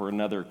down here for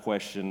another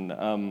question.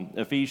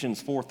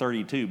 Ephesians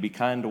 4:32, be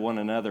kind to one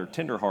another,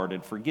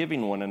 tenderhearted,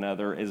 forgiving one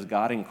another as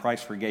God in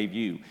Christ forgave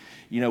you.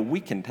 We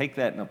can take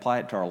that and apply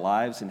it to our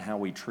lives and how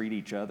we treat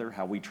each other,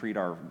 how we treat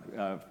our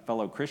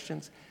fellow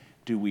Christians.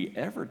 Do we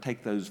ever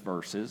take those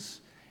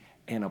verses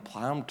and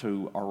apply them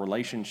to our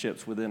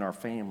relationships within our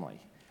family?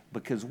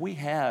 Because we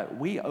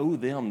owe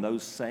them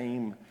those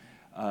same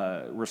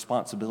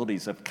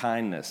responsibilities of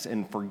kindness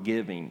and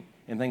forgiving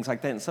and things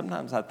like that. And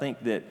sometimes I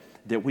think that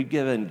we've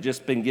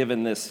been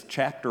given this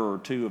chapter or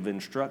 2 of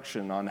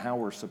instruction on how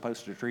we're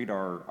supposed to treat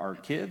our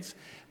kids,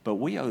 but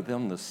we owe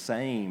them the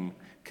same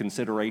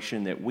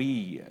consideration that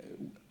we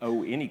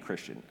owe any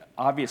Christian.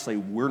 Obviously,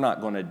 we're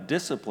not going to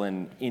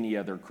discipline any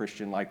other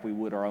Christian like we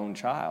would our own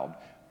child,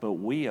 but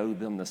we owe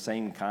them the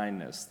same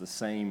kindness, the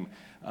same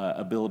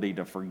ability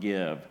to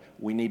forgive.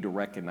 We need to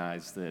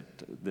recognize that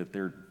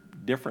they're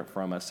different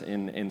from us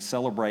and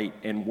celebrate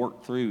and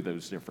work through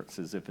those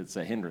differences if it's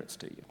a hindrance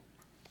to you.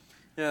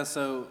 Yeah,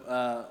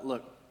 so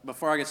look,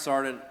 before I get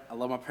started, I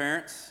love my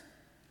parents.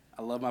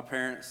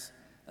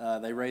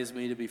 They raised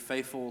me to be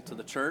faithful to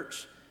the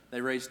church,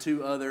 They raised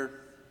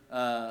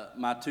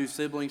my two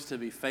siblings to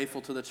be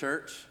faithful to the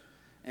church.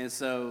 And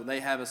so they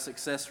have a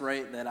success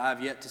rate that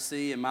I've yet to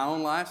see in my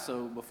own life.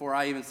 So before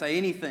I even say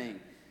anything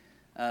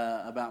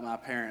about my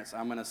parents,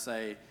 I'm going to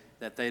say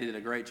that they did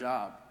a great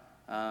job,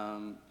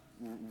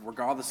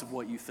 regardless of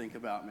what you think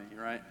about me,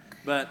 right?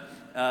 But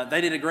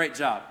they did a great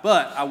job.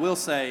 But I will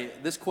say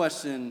this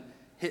question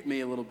hit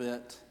me a little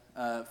bit.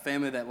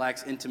 Family that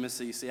lacks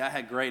intimacy. See, I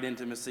had great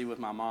intimacy with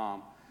my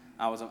mom.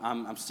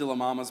 I'm still a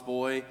mama's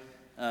boy.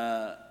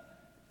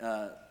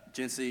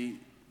 Jency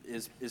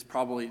is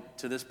probably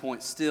to this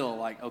point still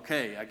like,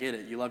 okay, I get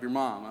it. You love your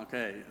mom,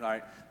 okay, all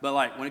right. But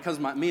like when it comes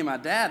to me and my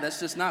dad, that's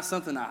just not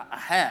something I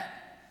had.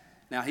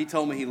 Now he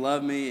told me he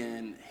loved me,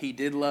 and he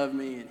did love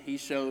me, and he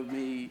showed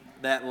me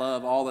that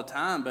love all the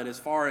time. But as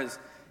far as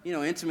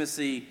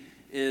intimacy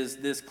is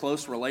this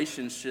close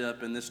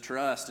relationship and this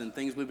trust and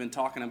things we've been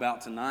talking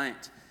about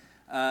tonight.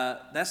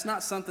 That's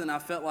not something I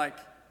felt like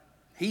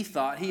he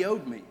thought he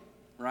owed me,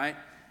 right?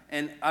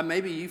 And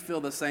maybe you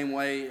feel the same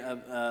way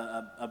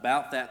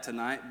about that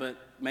tonight, but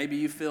maybe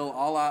you feel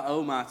all I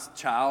owe my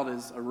child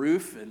is a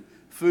roof and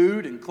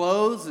food and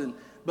clothes,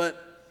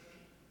 but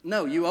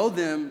no, you owe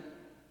them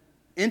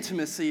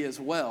intimacy as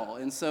well.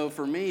 And so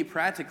for me,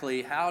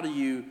 practically, how do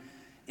you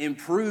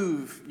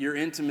improve your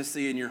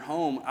intimacy in your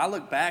home? I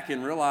look back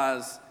and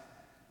realize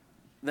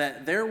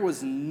that there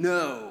was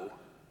no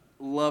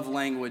love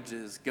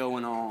languages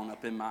going on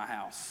up in my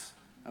house,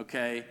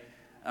 okay?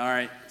 All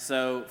right,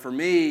 so for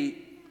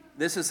me,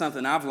 this is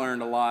something I've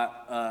learned a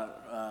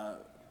lot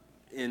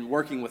in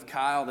working with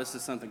Kyle. This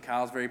is something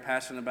Kyle's very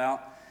passionate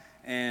about.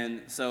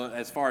 And so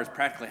as far as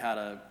practically how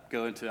to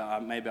go into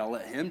it, maybe I'll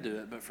let him do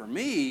it. But for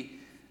me,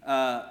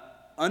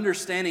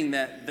 understanding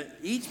that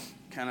each,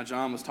 kind of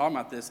John was talking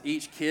about this,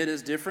 each kid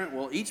is different.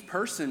 Well, each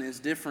person is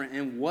different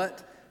in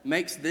what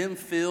makes them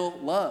feel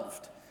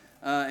loved.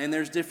 And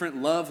there's different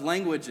love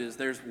languages.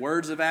 There's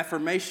words of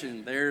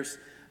affirmation. There's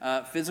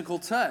physical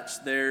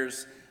touch.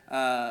 There's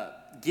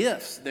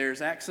gifts.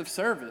 There's acts of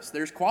service.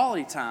 There's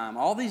quality time.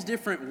 All these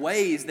different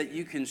ways that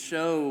you can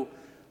show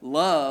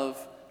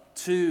love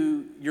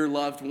to your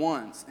loved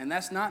ones. And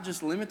that's not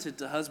just limited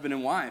to husband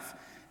and wife.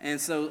 And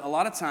so a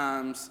lot of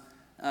times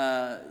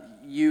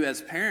you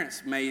as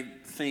parents may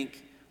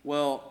think,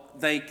 well,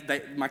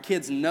 my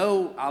kids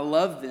know I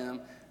love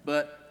them,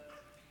 but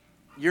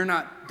you're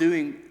not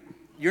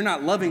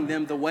loving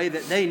them the way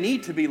that they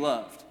need to be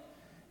loved.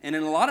 And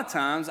in a lot of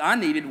times, I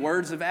needed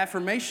words of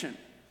affirmation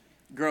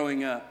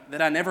growing up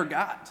that I never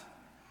got.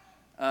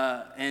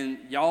 And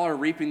y'all are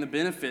reaping the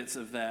benefits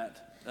of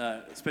that,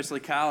 especially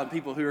Kyle and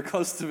people who are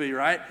close to me,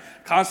 right?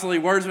 Constantly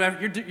words of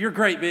affirmation. You're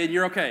great, man.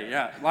 You're okay.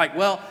 Yeah. Like,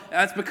 well,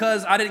 that's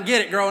because I didn't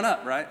get it growing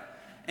up, right?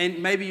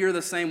 And maybe you're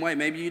the same way.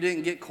 Maybe you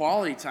didn't get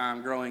quality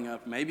time growing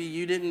up. Maybe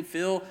you didn't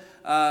feel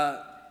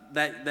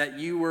that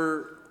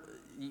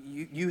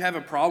you have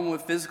a problem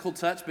with physical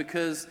touch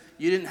because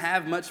you didn't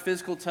have much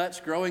physical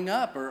touch growing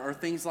up or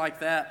things like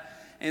that.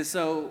 And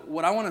so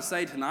what I want to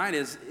say tonight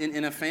is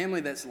in a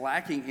family that's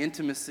lacking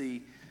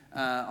intimacy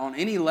on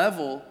any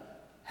level,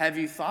 have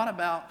you thought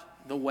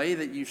about the way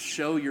that you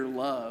show your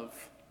love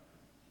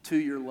to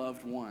your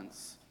loved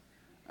ones?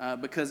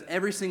 Because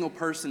every single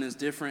person is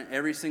different.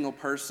 Every single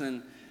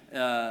person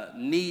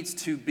needs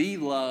to be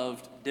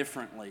loved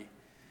differently.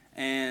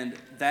 And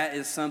that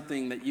is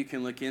something that you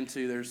can look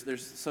into.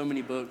 There's so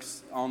many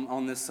books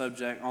on this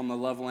subject, on the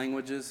love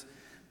languages.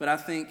 But I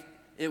think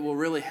it will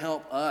really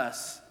help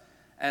us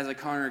as a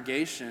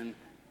congregation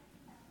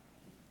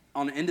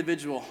on an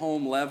individual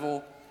home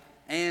level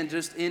and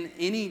just in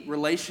any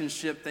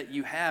relationship that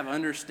you have,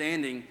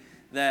 understanding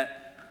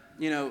that,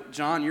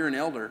 John, you're an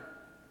elder.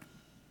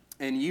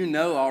 And you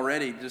know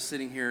already, just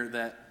sitting here,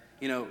 that,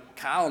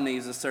 Kyle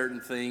needs a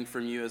certain thing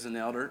from you as an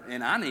elder,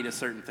 and I need a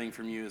certain thing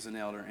from you as an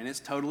elder. And it's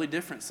totally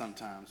different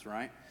sometimes,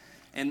 right?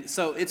 And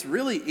so it's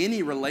really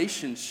any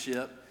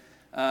relationship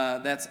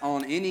that's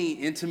on any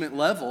intimate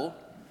level,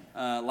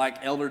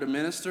 like elder to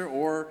minister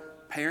or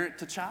parent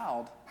to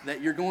child,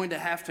 that you're going to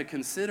have to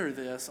consider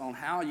this on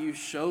how you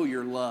show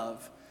your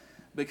love.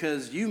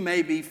 Because you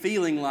may be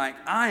feeling like,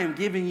 I am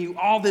giving you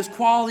all this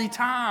quality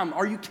time.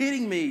 Are you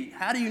kidding me?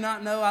 How do you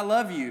not know I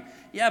love you?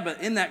 Yeah,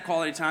 but in that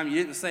quality time, you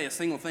didn't say a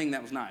single thing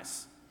that was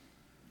nice.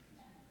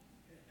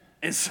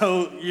 And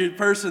so the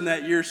person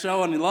that you're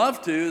showing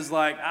love to is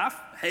like, I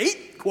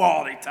hate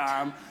quality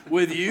time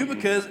with you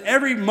because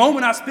every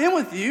moment I spend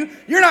with you,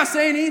 you're not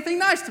saying anything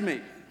nice to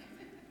me,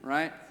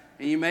 right?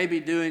 And you may be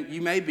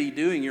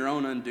doing your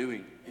own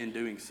undoing in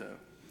doing so.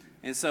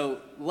 And so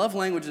love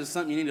language is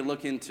something you need to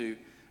look into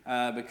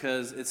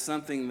because it's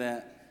something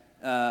that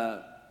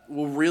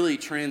will really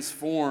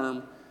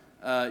transform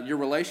your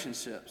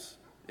relationships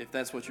if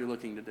that's what you're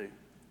looking to do.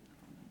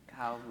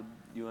 Kyle,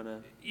 you want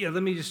to? Yeah,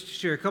 let me just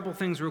share a couple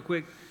things real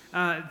quick.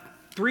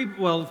 Three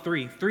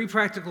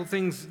practical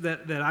things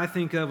that I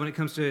think of when it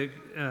comes to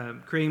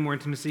creating more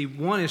intimacy.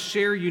 One is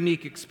share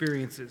unique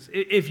experiences.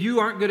 If you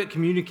aren't good at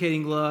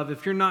communicating love,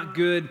 if you're not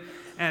good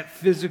at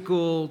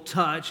physical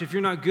touch, if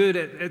you're not good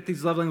at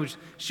these love languages,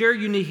 share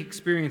unique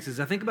experiences.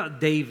 I think about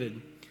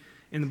David.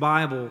 in the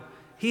Bible,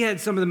 he had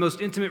some of the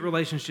most intimate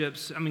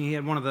relationships. I mean, he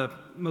had one of the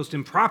most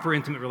improper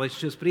intimate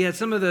relationships, but he had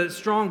some of the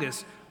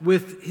strongest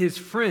with his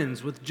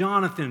friends, with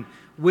Jonathan,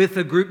 with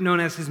a group known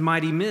as his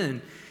mighty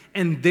men.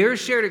 And their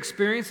shared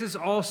experiences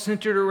all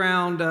centered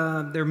around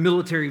their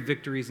military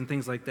victories and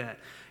things like that.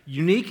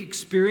 Unique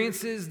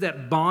experiences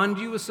that bond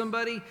you with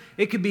somebody.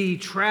 It could be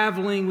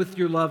traveling with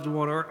your loved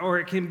one, or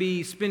it can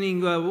be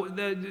spending,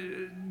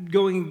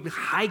 going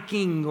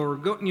hiking, or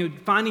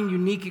finding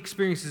unique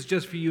experiences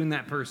just for you and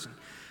that person.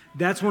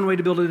 That's one way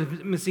to build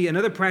intimacy.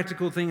 Another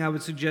practical thing I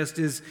would suggest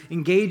is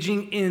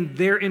engaging in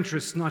their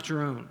interests, not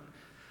your own.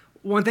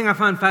 One thing I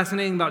find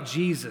fascinating about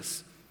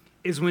Jesus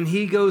is when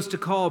he goes to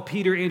call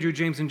Peter, Andrew,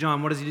 James, and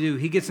John, what does he do?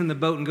 He gets in the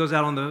boat and goes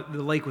out on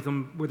the lake with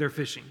them where they're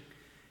fishing.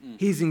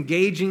 He's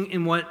engaging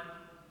in what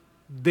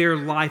their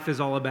life is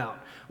all about.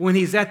 When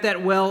he's at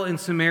that well in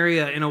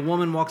Samaria and a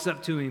woman walks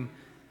up to him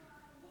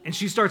and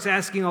she starts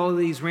asking all of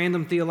these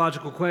random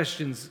theological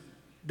questions,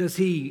 does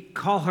he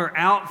call her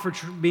out for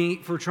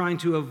trying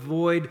to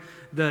avoid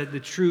the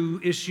true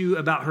issue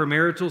about her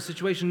marital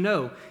situation?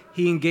 No.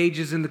 He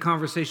engages in the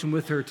conversation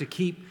with her to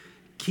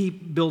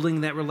keep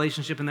building that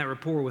relationship and that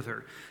rapport with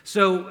her.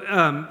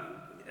 So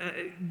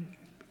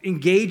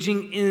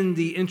engaging in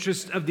the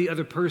interest of the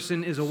other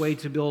person is a way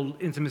to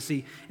build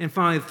intimacy. And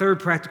finally, the third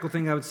practical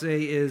thing I would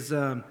say is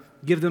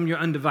give them your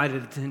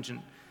undivided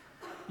attention.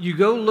 You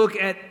go look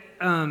at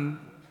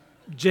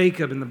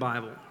Jacob in the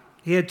Bible.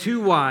 He had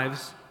 2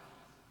 wives,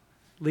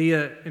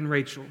 Leah and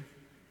Rachel,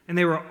 and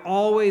they were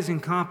always in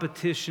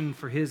competition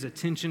for his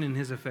attention and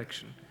his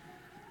affection.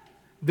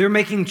 They're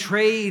making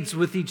trades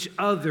with each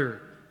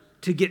other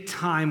to get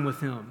time with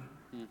him,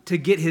 to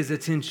get his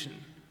attention.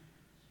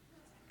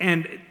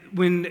 And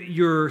when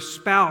your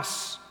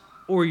spouse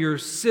or your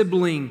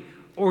sibling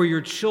or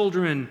your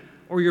children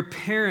or your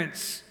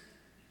parents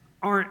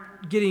aren't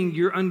getting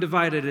your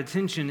undivided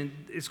attention,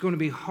 it's going to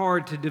be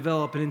hard to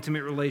develop an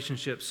intimate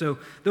relationship. So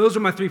those are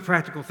my 3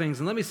 practical things.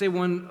 And let me say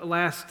one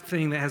last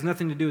thing that has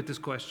nothing to do with this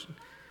question.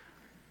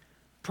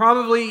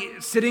 Probably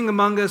sitting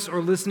among us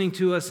or listening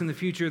to us in the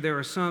future, there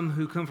are some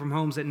who come from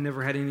homes that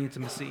never had any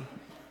intimacy,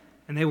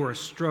 and they were a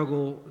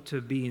struggle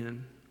to be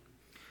in.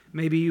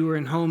 Maybe you were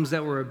in homes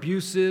that were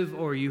abusive,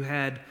 or you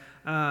had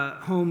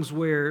homes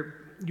where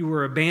you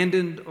were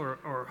abandoned,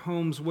 or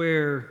homes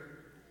where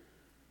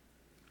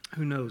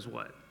who knows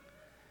what.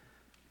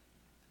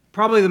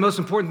 Probably the most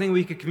important thing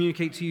we could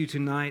communicate to you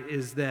tonight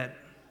is that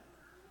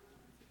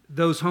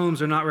those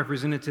homes are not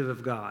representative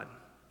of God.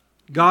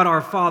 God,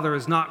 our Father,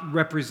 is not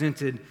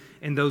represented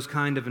in those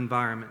kind of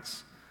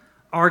environments.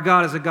 Our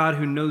God is a God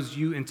who knows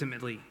you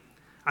intimately.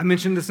 I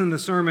mentioned this in the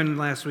sermon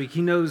last week.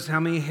 He knows how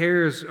many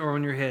hairs are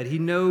on your head. He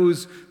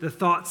knows the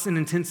thoughts and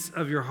intents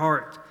of your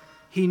heart.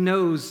 He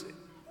knows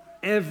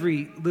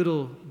every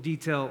little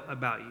detail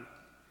about you.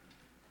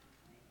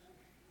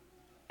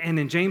 And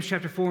in James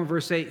chapter 4 and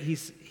verse 8,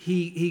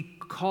 he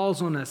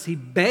calls on us. He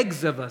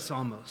begs of us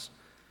almost.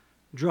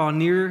 Draw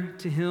near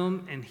to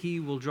him, and he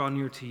will draw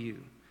near to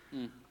you.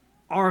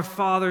 Our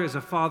Father is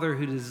a Father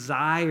who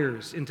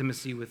desires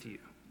intimacy with you,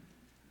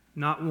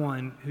 not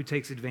one who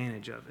takes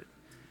advantage of it.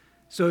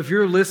 So if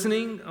you're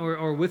listening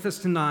or with us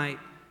tonight,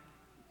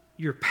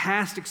 your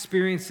past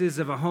experiences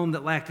of a home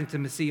that lacked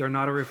intimacy are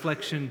not a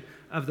reflection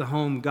of the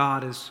home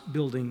God is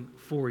building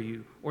for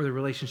you or the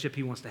relationship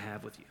he wants to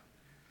have with you.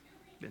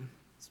 Ben?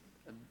 It's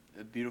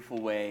a beautiful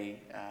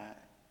way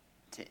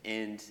to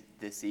end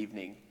this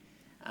evening.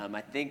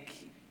 I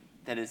think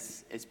that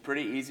it's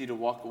pretty easy to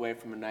walk away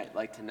from a night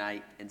like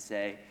tonight and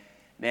say,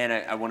 man,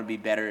 I want to be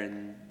better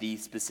in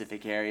these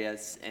specific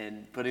areas,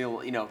 and putting,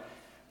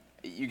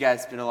 you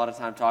guys spend a lot of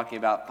time talking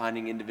about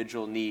finding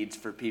individual needs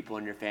for people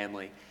in your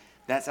family.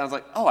 That sounds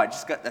like,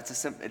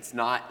 it's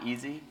not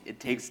easy. It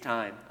takes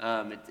time.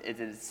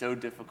 It's so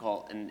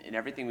difficult, and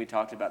everything we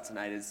talked about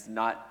tonight is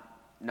not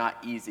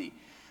easy.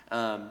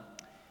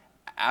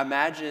 I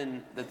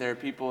imagine that there are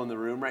people in the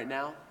room right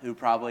now who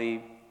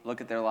probably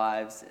look at their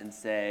lives and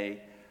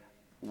say,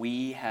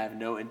 we have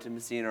no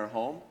intimacy in our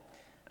home,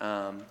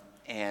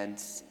 and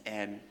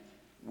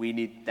we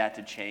need that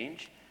to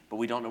change, but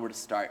we don't know where to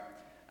start.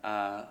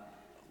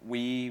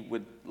 We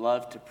would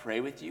love to pray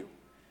with you.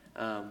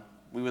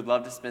 We would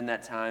love to spend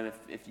that time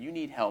if you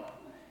need help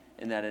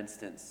in that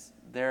instance.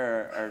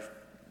 There are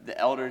the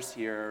elders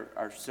here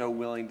are so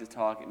willing to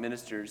talk.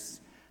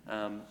 Ministers,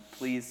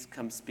 please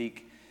come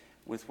speak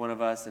with one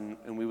of us,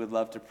 and we would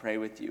love to pray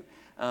with you.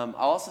 I'll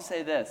also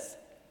say this: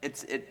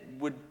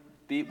 we'd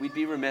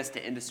be remiss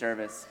to end a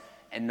service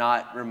and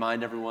not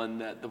remind everyone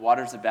that the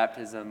waters of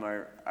baptism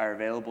are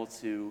available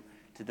to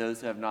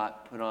those who have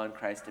not put on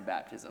Christ at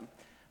baptism.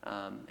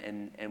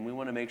 And we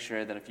want to make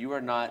sure that if you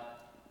are not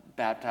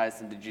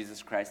baptized into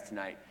Jesus Christ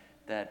tonight,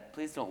 that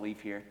please don't leave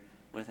here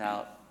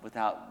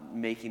without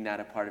making that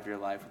a part of your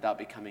life, without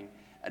becoming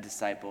a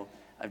disciple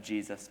of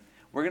Jesus.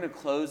 We're going to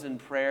close in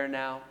prayer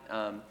now.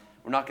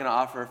 We're not going to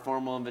offer a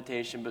formal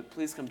invitation, but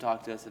please come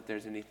talk to us if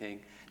there's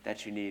anything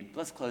that you need.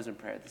 Let's close in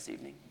prayer this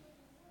evening.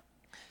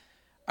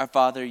 Our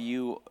Father,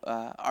 you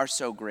are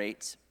so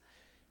great,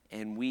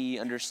 And we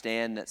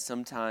understand that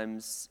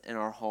sometimes in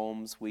our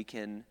homes we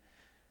can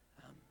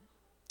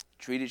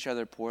treat each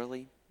other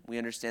poorly. We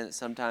understand that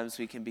sometimes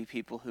we can be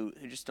people who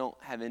just don't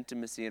have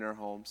intimacy in our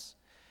homes.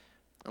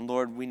 And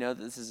Lord, we know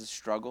that this is a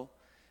struggle.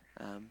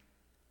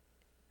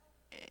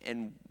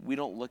 And we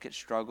don't look at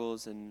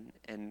struggles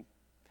and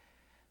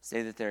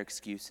say that they're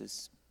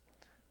excuses.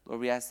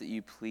 Lord, we ask that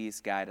you please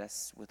guide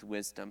us with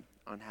wisdom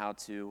on how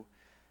to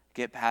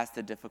get past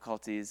the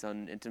difficulties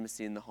on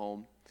intimacy in the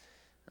home,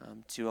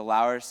 to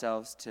allow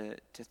ourselves to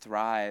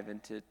thrive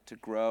and to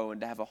grow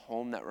and to have a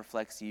home that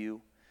reflects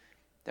you,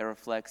 that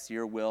reflects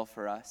your will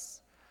for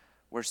us.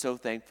 We're so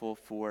thankful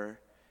for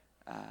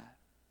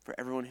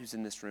everyone who's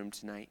in this room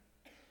tonight,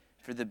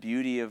 for the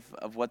beauty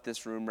of what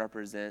this room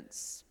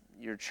represents,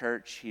 your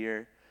church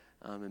here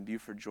in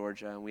Buford,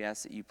 Georgia. And we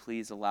ask that you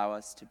please allow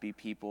us to be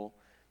people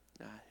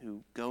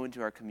who go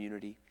into our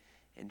community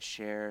and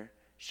share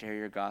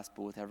your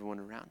gospel with everyone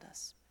around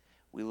us.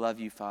 We love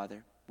you,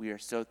 Father. We are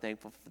so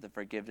thankful for the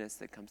forgiveness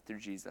that comes through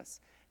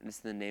Jesus. And it's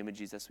in the name of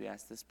Jesus we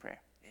ask this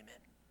prayer.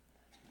 Amen.